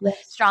now,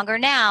 stronger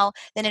now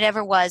than it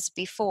ever was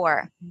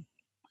before.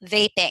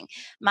 Vaping.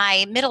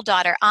 My middle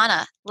daughter,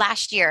 Anna,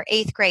 last year,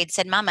 8th grade,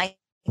 said, Mom, I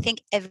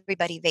think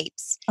everybody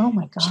vapes. Oh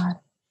my God.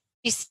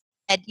 She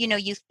said, you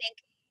think,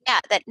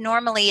 that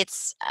normally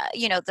it's,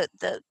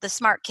 the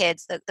smart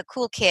kids, the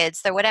cool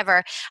kids, the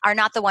whatever, are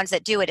not the ones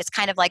that do it. It's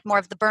kind of like more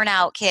of the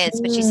burnout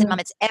kids. But she said, Mom,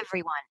 it's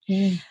everyone.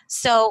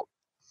 So,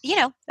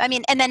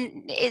 and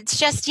then it's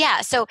just,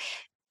 So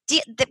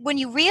when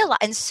you realize,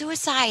 and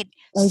suicide,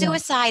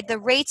 the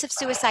rates of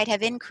suicide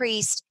have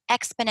increased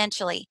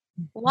exponentially.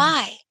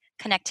 Why?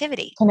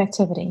 Connectivity,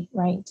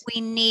 right.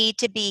 We need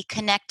to be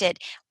connected.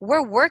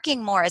 We're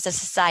working more as a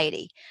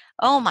society.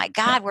 Oh my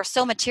God, we're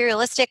so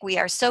materialistic. We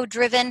are so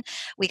driven.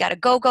 We got to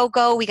go.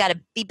 We got to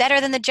be better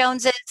than the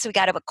Joneses. We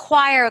got to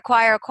acquire.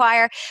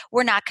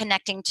 We're not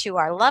connecting to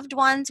our loved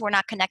ones. We're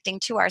not connecting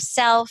to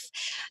ourselves.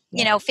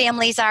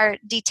 Families are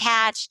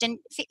detached, and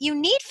you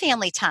need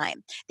family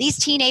time. These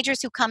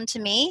teenagers who come to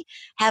me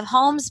have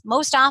homes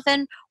most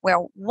often where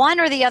one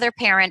or the other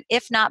parent,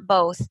 if not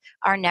both,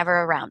 are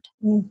never around.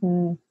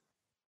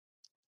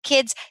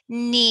 Kids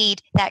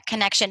need that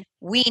connection.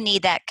 We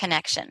need that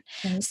connection.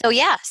 Right.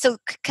 So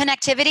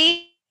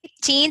connectivity,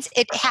 teens,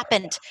 it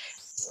happened.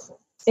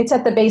 It's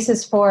at the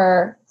basis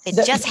for it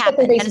just happened.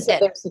 At the basis of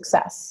their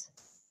success.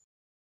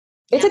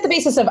 It's at the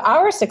basis of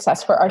our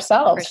success for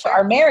ourselves, for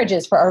our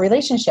marriages, for our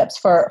relationships,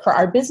 for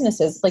our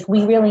businesses. Like,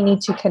 we really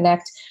need to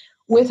connect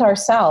with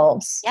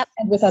ourselves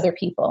and with other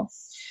people.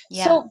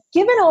 Yeah. So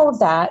given all of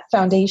that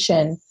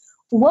foundation,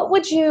 what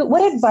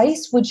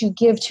advice would you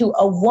give to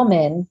a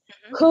woman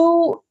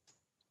who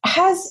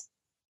has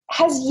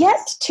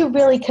yet to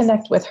really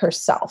connect with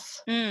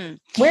herself?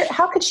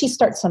 How could she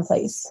start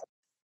someplace?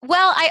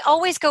 Well, I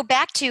always go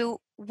back to,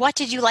 what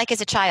did you like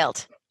as a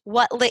child?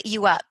 What lit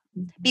you up?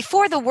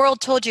 Before the world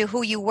told you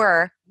who you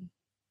were,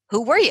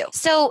 who were you?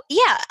 So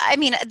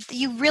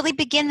you really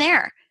begin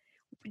there.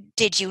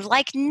 Did you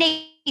like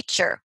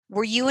nature?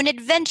 Were you an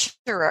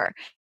adventurer?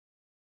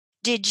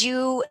 Did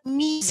you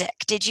music?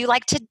 Did you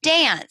like to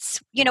dance?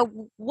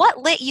 What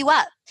lit you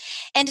up?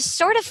 And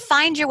sort of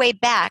find your way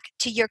back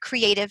to your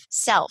creative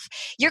self.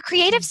 Your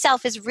creative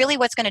self is really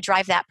what's going to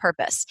drive that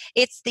purpose.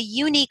 It's the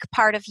unique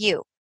part of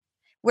you.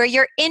 Where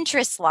your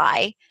interests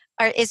lie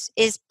is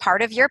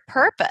part of your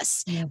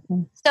purpose.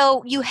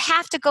 So you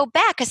have to go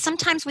back, because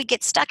sometimes we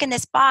get stuck in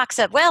this box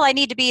of, well, I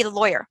need to be a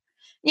lawyer.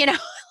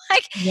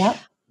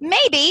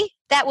 Maybe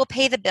that will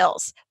pay the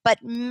bills,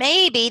 but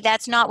maybe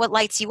that's not what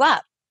lights you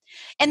up.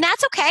 And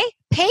that's okay.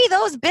 Pay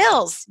those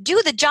bills.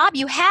 Do the job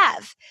you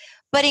have,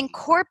 but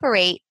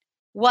incorporate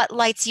what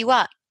lights you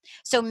up.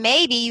 So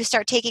maybe you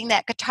start taking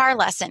that guitar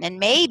lesson, and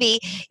maybe,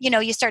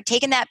 you start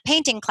taking that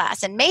painting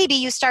class, and maybe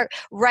you start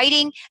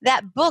writing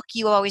that book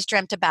you always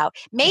dreamt about.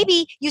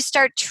 Maybe you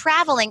start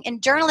traveling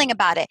and journaling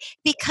about it,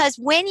 because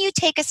when you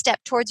take a step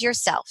towards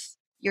yourself,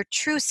 your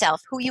true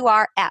self, who you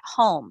are at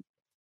home,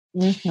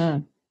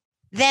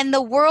 then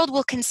the world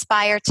will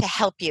conspire to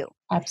help you.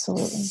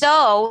 Absolutely.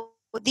 So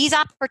these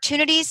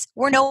opportunities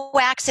were no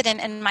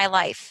accident in my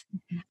life.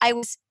 I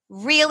was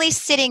really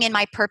sitting in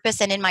my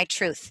purpose and in my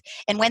truth.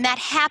 And when that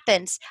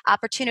happens,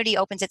 opportunity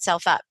opens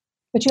itself up.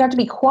 But you have to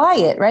be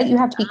quiet, right? You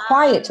have to be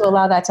quiet to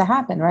allow that to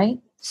happen, right?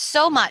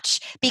 So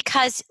much,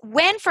 because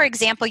when, for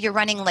example, you're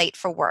running late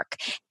for work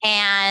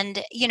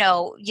and,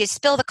 you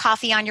spill the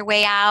coffee on your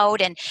way out,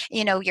 and,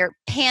 you're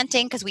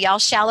panting, because we all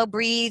shallow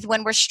breathe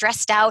when we're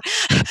stressed out.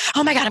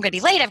 Oh my God, I'm going to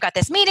be late. I've got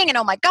this meeting, and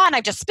oh my God,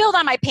 I've just spilled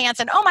on my pants,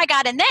 and oh my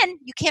God. And then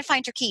you can't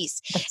find your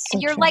keys,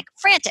 and you're like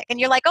frantic, and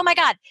you're like, oh my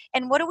God.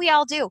 And what do we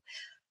all do?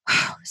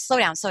 Slow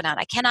down, slow down.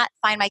 I cannot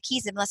find my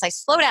keys unless I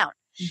slow down.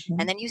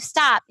 And then you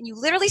stop, and you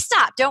literally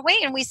stop, don't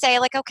wait. And we say,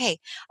 like, okay,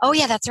 oh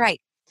yeah, that's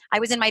right. I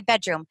was in my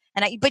bedroom,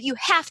 but you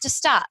have to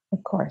stop.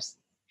 Of course.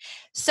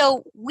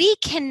 So we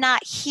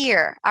cannot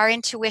hear our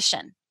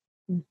intuition,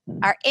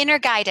 our inner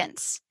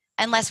guidance,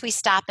 unless we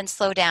stop and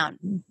slow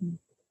down.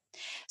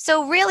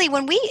 So really,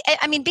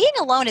 being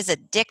alone is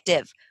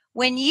addictive.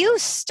 When you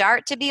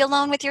start to be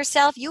alone with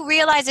yourself, you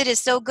realize it is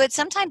so good.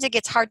 Sometimes it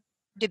gets hard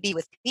to be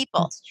with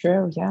people. That's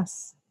true.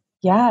 Yes.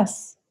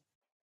 Yes.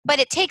 But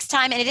it takes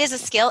time, and it is a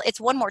skill.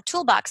 It's one more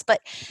toolbox. But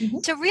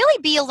to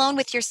really be alone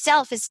with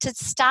yourself is to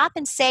stop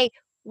and say,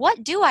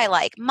 what do I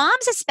like?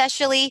 Moms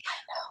especially,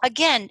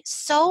 again,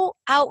 so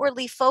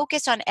outwardly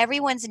focused on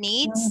everyone's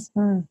needs.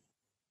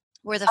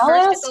 We're the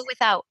first to go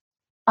without.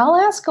 I'll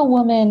ask a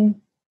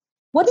woman,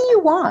 what do you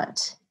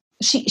want?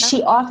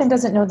 She often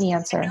doesn't know the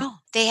answer. No,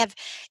 they have.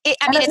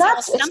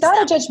 It's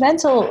not a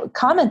judgmental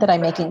comment that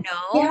I'm making.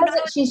 No.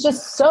 She's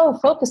just so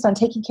focused on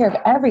taking care of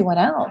everyone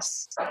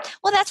else.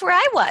 Well, that's where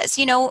I was.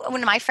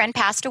 When my friend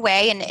passed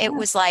away, and it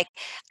was like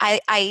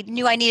I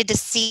knew I needed to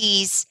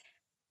seize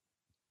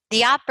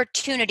the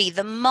opportunity,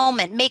 the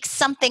moment, make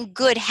something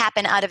good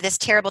happen out of this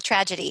terrible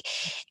tragedy.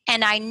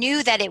 And I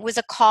knew that it was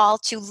a call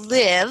to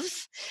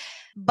live,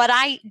 but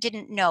I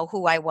didn't know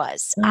who I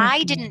was.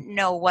 I didn't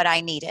know what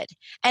I needed.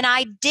 And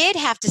I did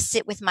have to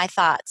sit with my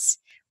thoughts.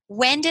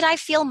 When did I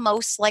feel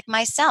most like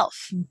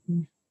myself?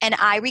 And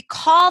I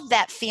recalled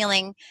that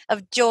feeling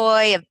of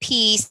joy, of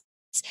peace,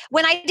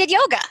 when I did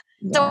yoga.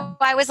 So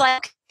I was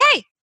like,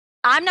 hey,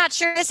 I'm not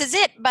sure this is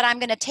it, but I'm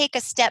going to take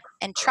a step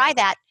and try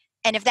that.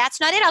 And if that's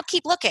not it, I'll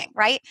keep looking,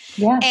 right?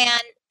 Yeah.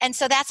 And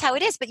so that's how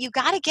it is. But you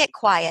got to get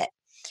quiet.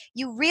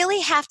 You really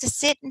have to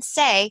sit and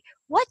say,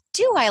 what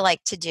do I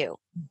like to do?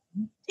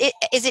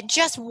 Is it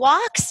just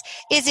walks?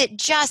 Is it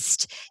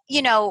just,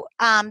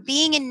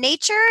 being in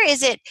nature?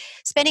 Is it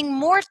spending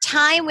more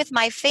time with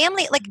my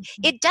family? Like,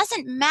 it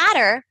doesn't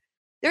matter.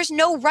 There's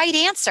no right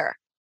answer.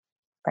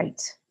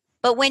 Right.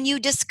 But when you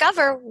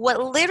discover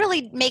what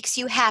literally makes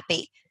you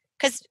happy,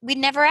 because we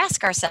never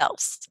ask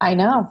ourselves. I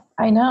know.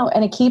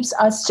 And it keeps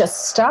us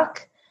just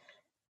stuck.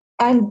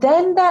 And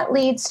then that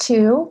leads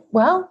to,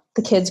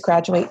 the kids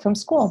graduate from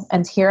school,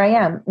 and here I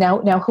am.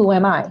 Now who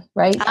am I,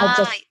 right? I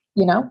just,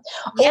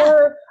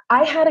 or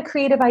I had a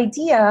creative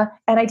idea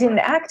and I didn't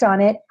act on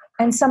it,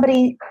 and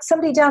somebody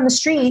down the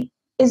street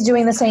is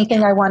doing the same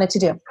thing I wanted to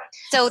do.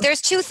 So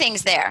there's two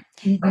things there.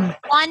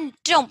 One,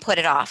 don't put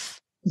it off.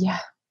 Yeah.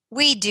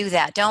 We do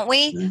that, don't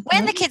we?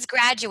 When the kids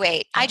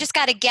graduate, I just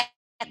got to get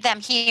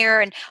them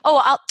here, and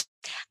I'll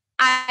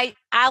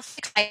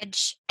fix my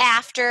edge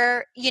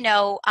after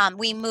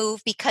we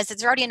move, because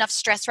there's already enough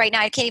stress right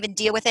now. I can't even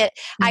deal with it.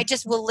 I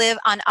just will live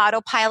on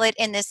autopilot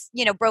in this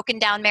broken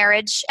down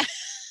marriage.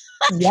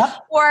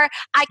 Or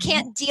I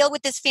can't deal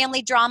with this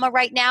family drama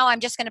right now. I'm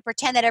just going to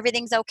pretend that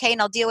everything's okay,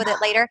 and I'll deal with it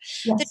later.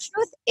 The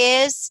truth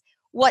is,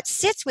 what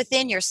sits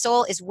within your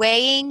soul is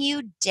weighing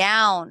you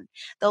down.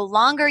 The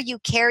longer you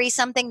carry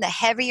something, the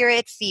heavier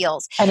it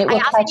feels. And it will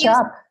catch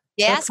up.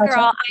 Yes,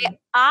 girl. I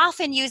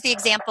often use the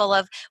example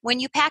of when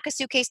you pack a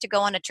suitcase to go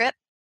on a trip,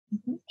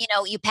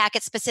 you pack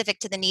it specific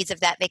to the needs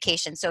of that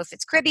vacation. So if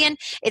it's Caribbean,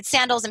 it's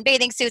sandals and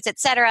bathing suits,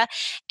 etc.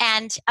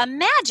 And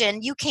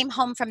imagine you came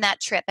home from that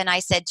trip and I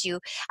said to you,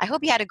 I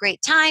hope you had a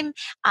great time.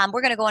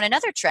 We're going to go on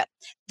another trip.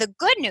 The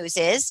good news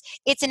is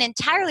it's an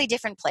entirely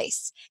different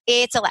place.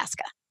 It's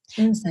Alaska.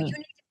 So you need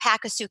to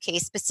pack a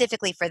suitcase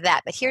specifically for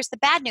that. But here's the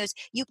bad news.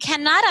 You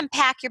cannot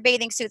unpack your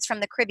bathing suits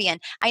from the Caribbean.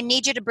 I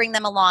need you to bring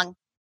them along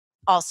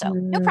also.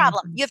 No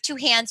problem. You have two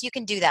hands. You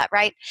can do that,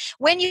 right?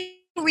 When you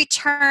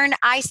return,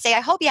 I say, I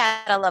hope you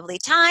had a lovely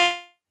time.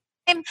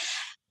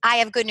 I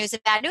have good news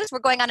and bad news. We're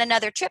going on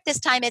another trip. This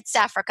time it's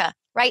Africa,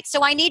 right?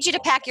 So I need you to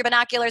pack your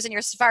binoculars and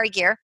your safari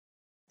gear.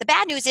 The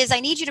bad news is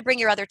I need you to bring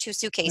your other two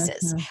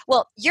suitcases.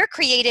 Well, you're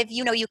creative.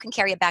 You can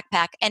carry a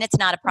backpack and it's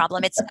not a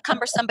problem. It's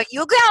cumbersome, but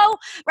you go,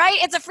 right?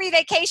 It's a free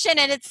vacation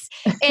and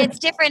it's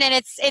different and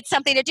it's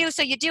something to do.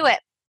 So you do it.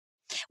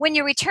 When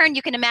you return,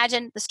 you can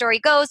imagine the story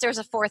goes, there's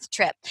a fourth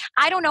trip.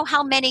 I don't know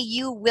how many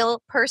you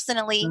will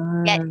personally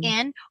get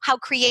in, how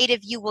creative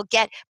you will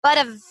get, but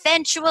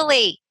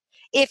eventually,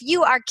 if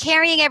you are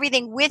carrying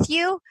everything with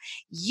you,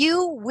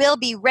 you will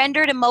be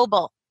rendered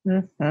immobile.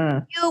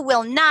 You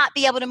will not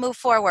be able to move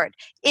forward.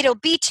 It'll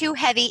be too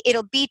heavy.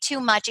 It'll be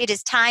too much. It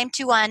is time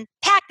to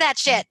unpack that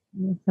shit.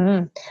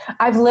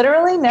 I've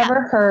literally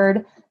never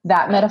heard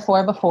that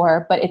metaphor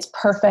before, but it's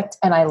perfect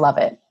and I love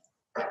it.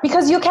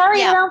 Because you'll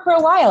carry it around for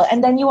a while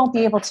and then you won't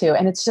be able to.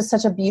 And it's just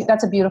such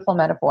that's a beautiful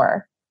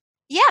metaphor.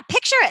 Yeah,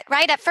 picture it,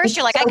 right? At first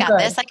you're like, I got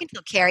this. I can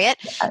still carry it.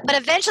 But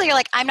eventually you're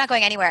like, I'm not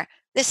going anywhere.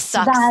 This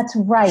sucks. That's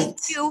right.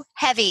 It's too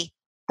heavy.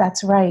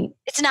 That's right.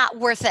 It's not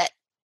worth it.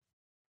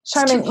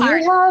 Sharmin,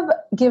 you have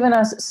given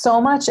us so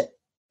much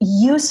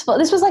useful.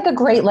 This was like a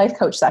great life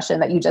coach session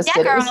that you just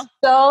did. Girl. It was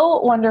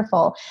so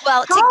wonderful.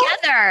 Well,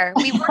 together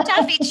we worked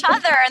off each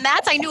other, and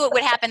I knew it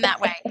would happen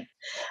that way.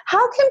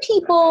 How can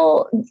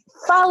people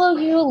follow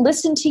you,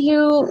 listen to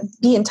you,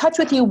 be in touch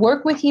with you,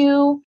 work with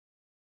you?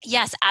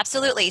 Yes,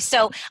 absolutely.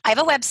 So I have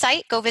a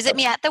website. Go visit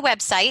me at the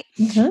website.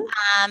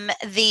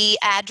 The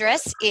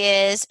address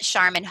is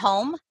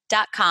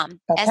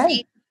sharminhome.com.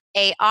 Okay.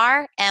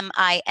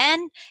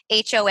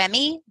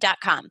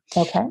 SharminHome.com.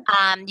 Okay.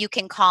 You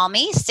can call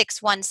me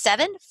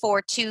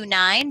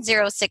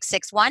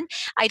 617-429-0661.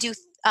 I do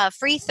a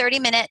free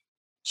 30-minute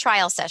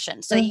trial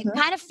session. So you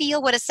kind of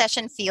feel what a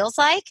session feels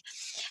like.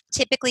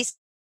 Typically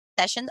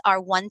sessions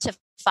are 1 to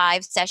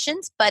 5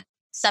 sessions, but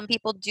some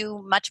people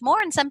do much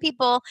more and some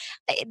people,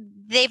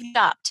 they've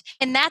stopped.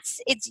 And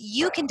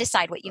you can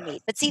decide what you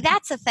need. But see,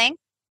 that's the thing.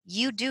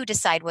 You do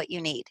decide what you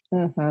need.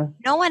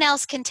 No one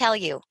else can tell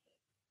you.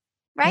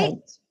 Right?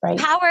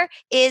 Power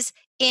is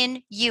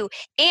in you.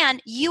 And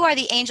you are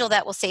the angel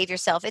that will save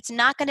yourself. It's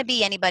not going to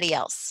be anybody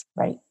else.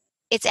 Right.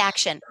 It's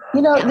action.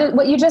 You know,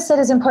 what you just said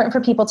is important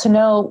for people to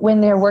know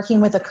when they're working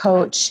with a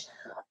coach.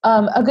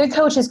 A good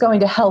coach is going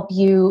to help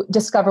you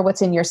discover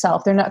what's in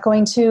yourself. They're not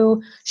going to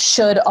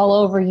should all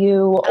over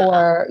you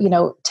or,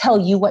 tell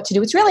you what to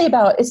do. It's really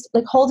it's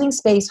like holding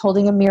space,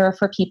 holding a mirror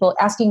for people,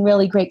 asking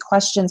really great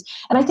questions.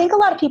 And I think a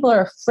lot of people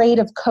are afraid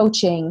of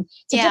coaching.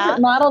 It's a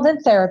different model than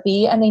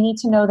therapy. And they need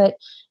to know that,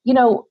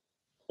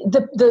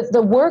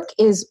 the work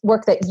is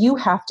work that you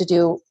have to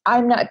do.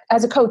 I'm not,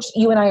 as a coach,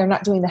 you and I are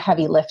not doing the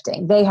heavy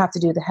lifting. They have to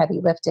do the heavy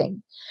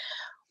lifting.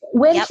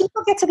 When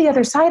people get to the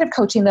other side of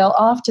coaching, they'll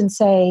often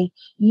say,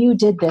 you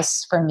did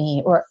this for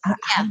me, or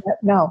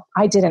no,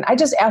 I didn't. I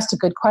just asked a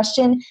good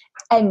question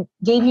and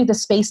gave you the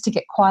space to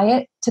get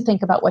quiet to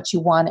think about what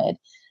you wanted.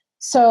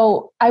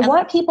 So I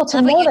want people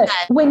to know that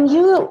when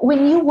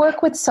you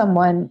work with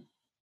someone,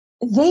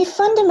 they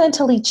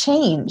fundamentally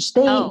change.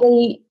 Their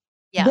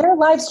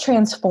lives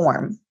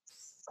transform,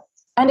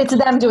 and it's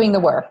them doing the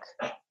work.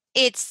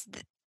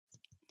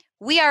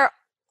 We are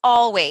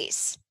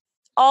always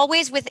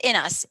within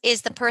us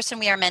is the person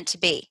we are meant to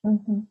be.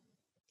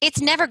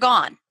 It's never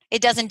gone.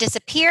 It doesn't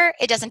disappear.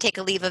 It doesn't take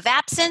a leave of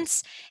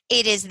absence.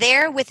 It is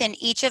there within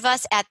each of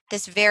us at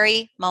this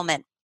very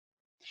moment.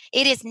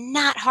 It is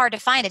not hard to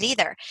find it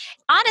either.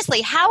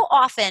 Honestly, how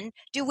often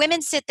do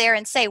women sit there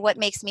and say, what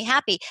makes me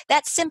happy?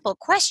 That simple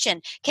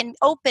question can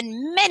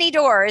open many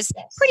doors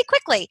pretty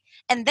quickly.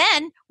 And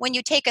then when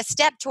you take a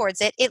step towards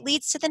it, it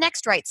leads to the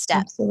next right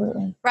step.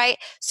 Absolutely. Right?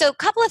 So a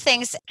couple of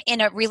things in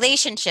a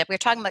relationship, we're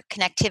talking about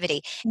connectivity.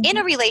 In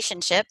a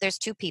relationship, there's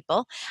two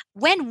people.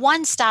 When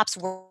one stops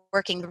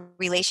working, the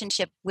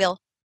relationship will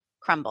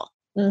crumble.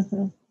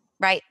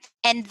 Right?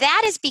 And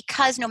that is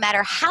because no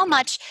matter how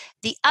much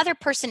the other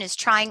person is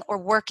trying or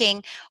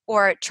working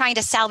or trying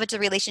to salvage the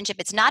relationship,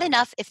 it's not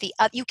enough if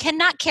you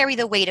cannot carry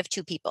the weight of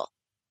two people.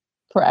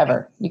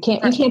 Forever. You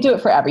can't do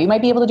it forever. You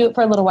might be able to do it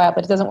for a little while,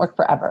 but it doesn't work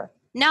forever.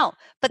 No.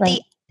 But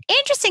the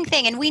interesting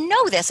thing, and we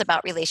know this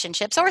about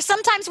relationships, or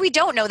sometimes we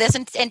don't know this,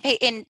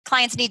 and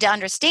clients need to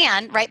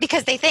understand, right?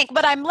 Because they think,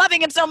 but I'm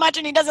loving him so much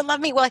and he doesn't love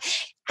me. Well,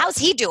 how's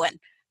he doing?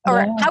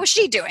 Or how's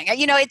she doing?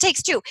 It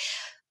takes two.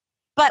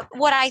 But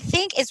what I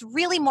think is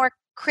really more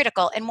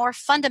critical and more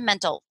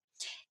fundamental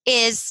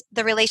is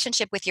the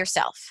relationship with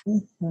yourself.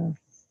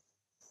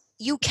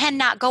 You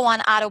cannot go on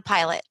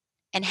autopilot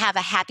and have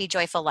a happy,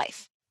 joyful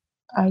life.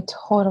 I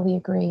totally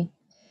agree.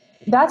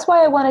 That's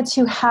why I wanted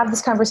to have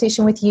this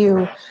conversation with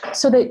you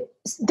so that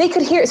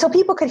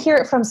people could hear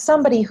it from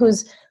somebody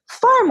who's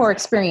far more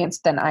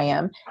experienced than I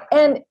am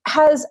and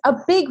has a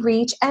big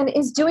reach and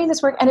is doing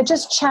this work and it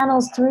just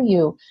channels through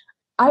you.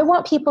 I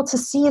want people to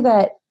see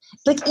that,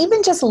 like,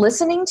 even just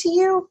listening to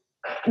you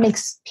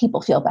makes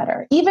people feel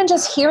better. Even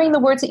just hearing the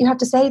words that you have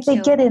to say, they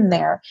get in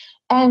there.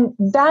 And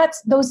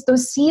those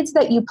seeds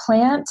that you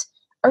plant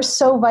are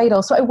so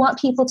vital. So I want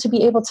people to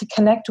be able to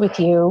connect with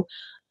you.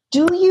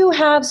 Do you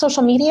have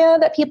social media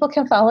that people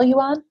can follow you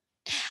on?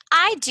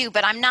 I do,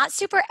 but I'm not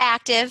super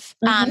active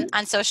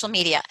on social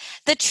media.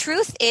 The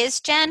truth is,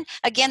 Jen,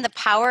 again, the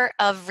power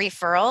of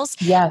referrals.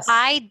 Yes.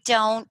 I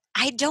don't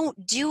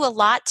do a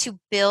lot to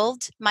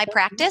build my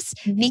practice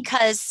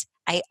because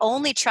I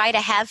only try to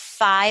have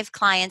 5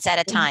 clients at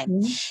a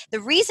time. The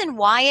reason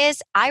why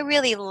is I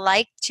really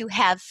like to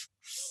have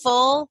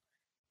full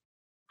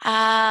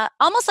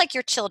almost like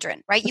your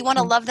children, right? You want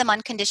to love them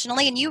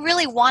unconditionally and you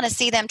really want to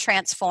see them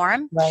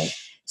transform. Right.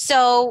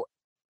 So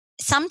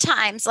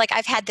sometimes, like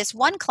I've had this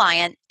one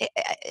client,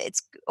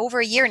 it's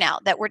over a year now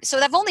so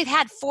I've only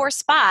had 4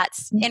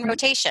 spots in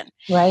rotation.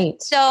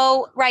 Right.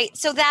 So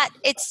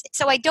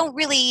I don't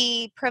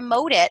really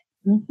promote it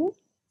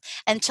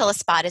until a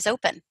spot is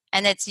open,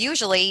 and it's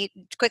usually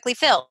quickly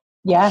filled.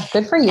 Yeah.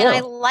 Good for you. And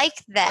I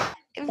like that.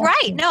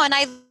 Right. No, and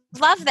I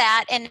love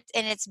that. And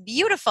it's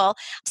beautiful.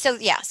 So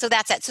so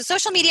that's it. So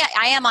social media,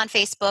 I am on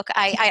Facebook.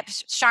 I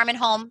Sharmin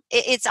Home.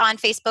 It's on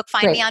Facebook.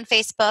 Find me on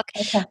Facebook.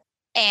 Okay.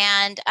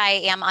 And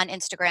I am on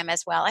Instagram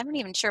as well. I'm not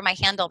even sure my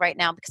handle right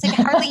now because I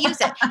can hardly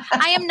use it.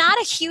 I am not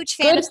a huge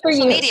fan of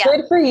social media.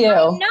 Good for you.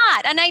 I'm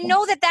not. And I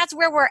know that that's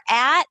where we're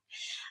at.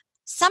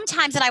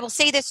 Sometimes, and I will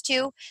say this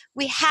too,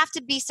 we have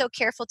to be so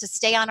careful to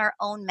stay on our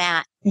own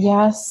mat.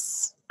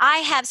 Yes. I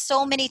have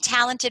so many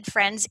talented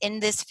friends in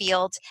this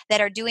field that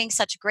are doing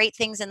such great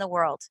things in the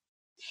world.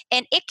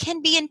 And it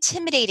can be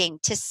intimidating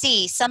to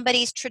see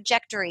somebody's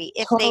trajectory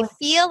if they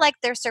feel like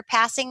they're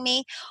surpassing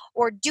me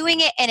or doing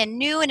it in a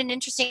new and an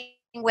interesting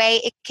way.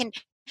 It can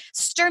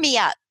stir me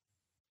up.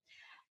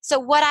 So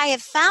what I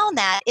have found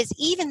that is,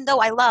 even though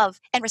I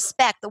love and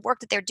respect the work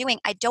that they're doing,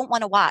 I don't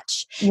want to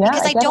watch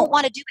because I don't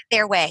want to do it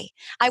their way.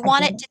 I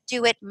want it to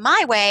do it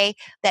my way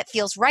that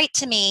feels right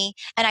to me.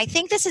 And I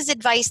think this is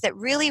advice that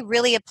really,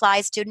 really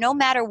applies to no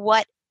matter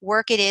what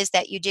work it is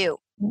that you do.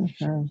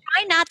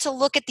 Try not to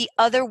look at the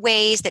other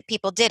ways that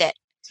people did it.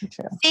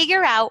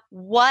 Figure out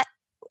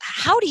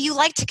how do you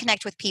like to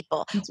connect with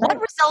people? What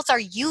results are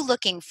you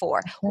looking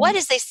for? What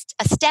is a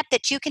step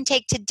that you can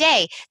take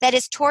today that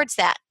is towards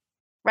that?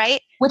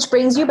 Right? Which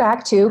brings you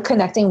back to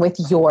connecting with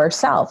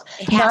yourself.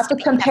 Not the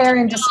compare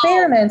and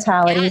despair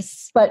mentality,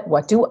 but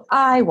what do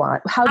I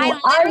want? How do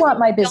I want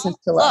my business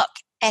to look? Look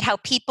at how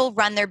people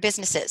run their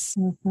businesses.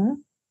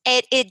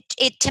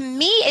 It to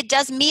me, it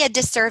does me a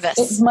disservice.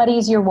 It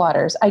muddies your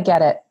waters. I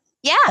get it.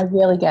 Yeah. I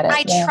really get it.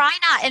 I try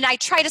not, and I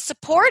try to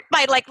support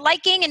by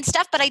liking and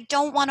stuff, but I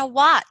don't want to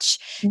watch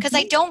because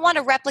I don't want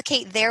to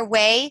replicate their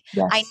way.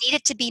 Yes. I need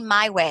it to be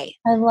my way.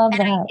 I love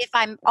that. If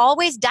I'm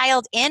always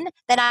dialed in,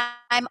 then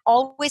I'm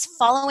always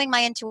following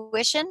my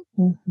intuition,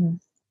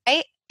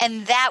 right?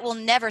 And that will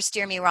never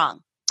steer me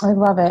wrong. I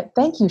love it.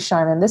 Thank you,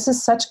 Sharmin. This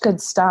is such good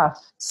stuff.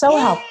 So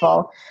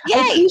helpful.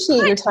 I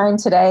appreciate your time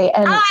today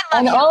and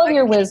all of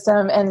your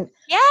wisdom. And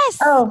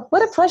oh,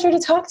 what a pleasure to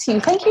talk to you.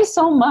 Thank you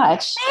so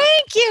much.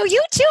 Thank you.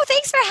 You too.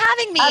 Thanks for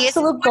having me.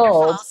 Absolute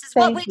gold. This is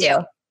what we do.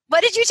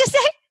 What did you just say?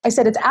 I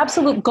said it's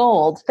absolute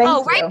gold. Thank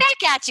you. Right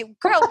back at you.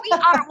 Girl, we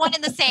are one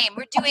and the same.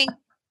 We're doing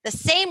the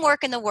same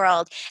work in the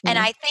world. And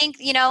I think,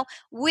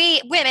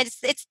 we women,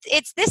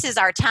 this is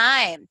our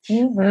time.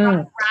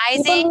 Rising.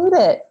 People need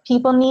it.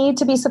 People need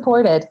to be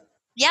supported.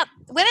 Yep.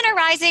 Women are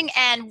rising,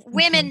 and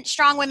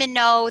strong women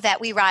know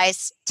that we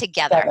rise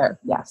together.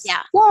 Yes.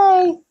 Yeah.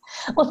 Yay.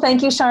 Well,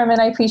 thank you, Sharmin.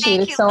 I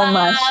appreciate it so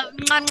much.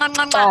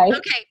 Bye.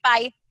 Okay.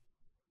 Bye.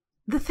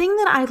 The thing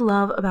that I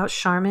love about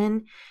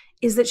Sharmin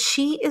is that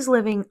she is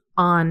living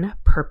on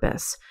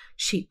purpose.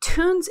 She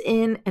tunes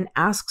in and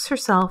asks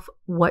herself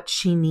what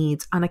she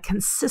needs on a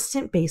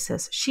consistent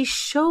basis. She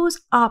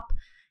shows up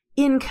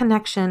in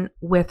connection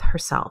with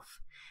herself.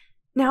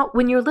 Now,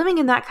 when you're living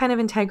in that kind of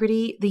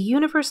integrity, the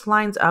universe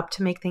lines up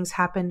to make things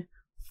happen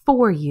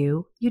for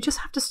you. You just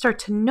have to start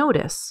to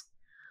notice.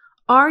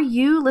 Are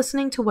you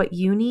listening to what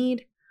you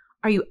need?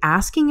 Are you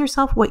asking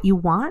yourself what you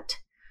want?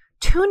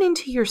 Tune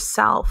into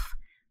yourself.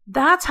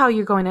 That's how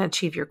you're going to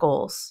achieve your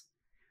goals.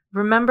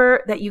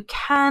 Remember that you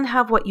can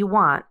have what you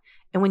want.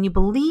 And when you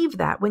believe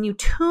that, when you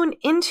tune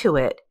into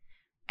it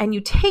and you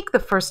take the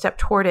first step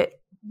toward it,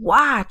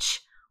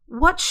 watch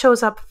what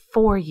shows up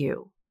for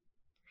you.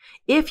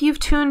 If you've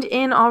tuned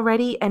in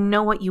already and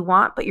know what you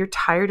want, but you're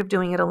tired of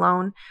doing it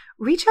alone,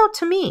 reach out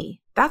to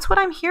me. That's what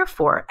I'm here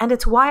for. And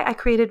it's why I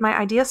created my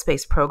Idea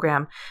Space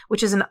program,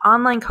 which is an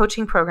online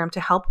coaching program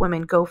to help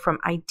women go from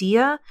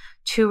idea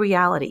to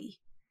reality.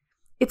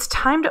 It's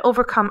time to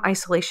overcome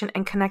isolation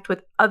and connect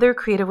with other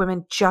creative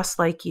women just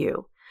like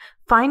you.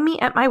 Find me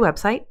at my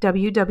website,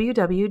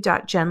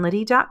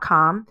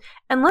 www.jenliddy.com,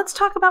 and let's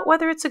talk about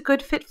whether it's a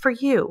good fit for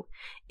you.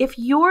 If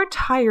you're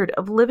tired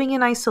of living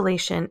in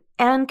isolation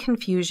and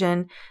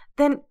confusion,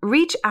 then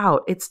reach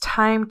out. It's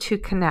time to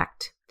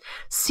connect.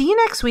 See you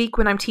next week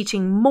when I'm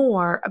teaching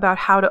more about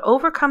how to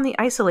overcome the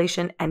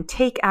isolation and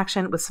take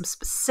action with some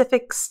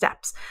specific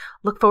steps.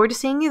 Look forward to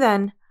seeing you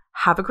then.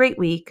 Have a great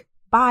week.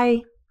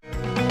 Bye.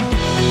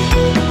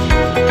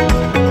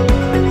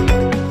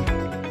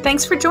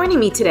 Thanks for joining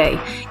me today.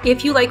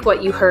 If you like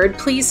what you heard,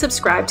 please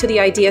subscribe to the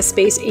Idea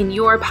Space in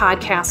your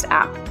podcast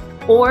app.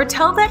 Or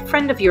tell that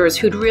friend of yours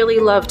who'd really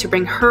love to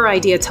bring her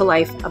idea to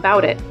life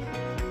about it.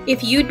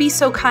 If you'd be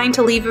so kind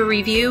to leave a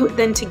review,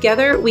 then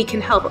together we can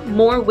help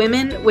more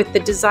women with the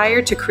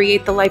desire to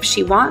create the life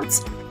she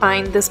wants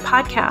find this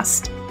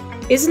podcast.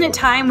 Isn't it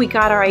time we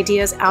got our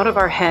ideas out of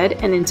our head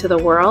and into the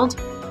world?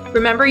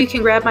 Remember, you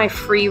can grab my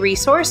free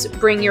resource,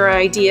 Bring Your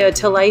Idea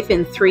to Life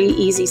in 3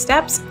 Easy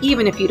Steps,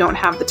 even if you don't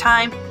have the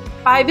time.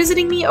 by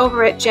visiting me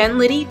over at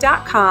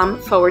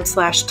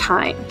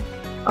jenliddy.com/time.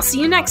 I'll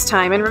see you next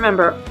time, and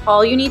remember,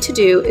 all you need to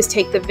do is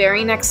take the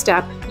very next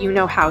step you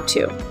know how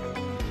to.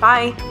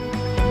 Bye.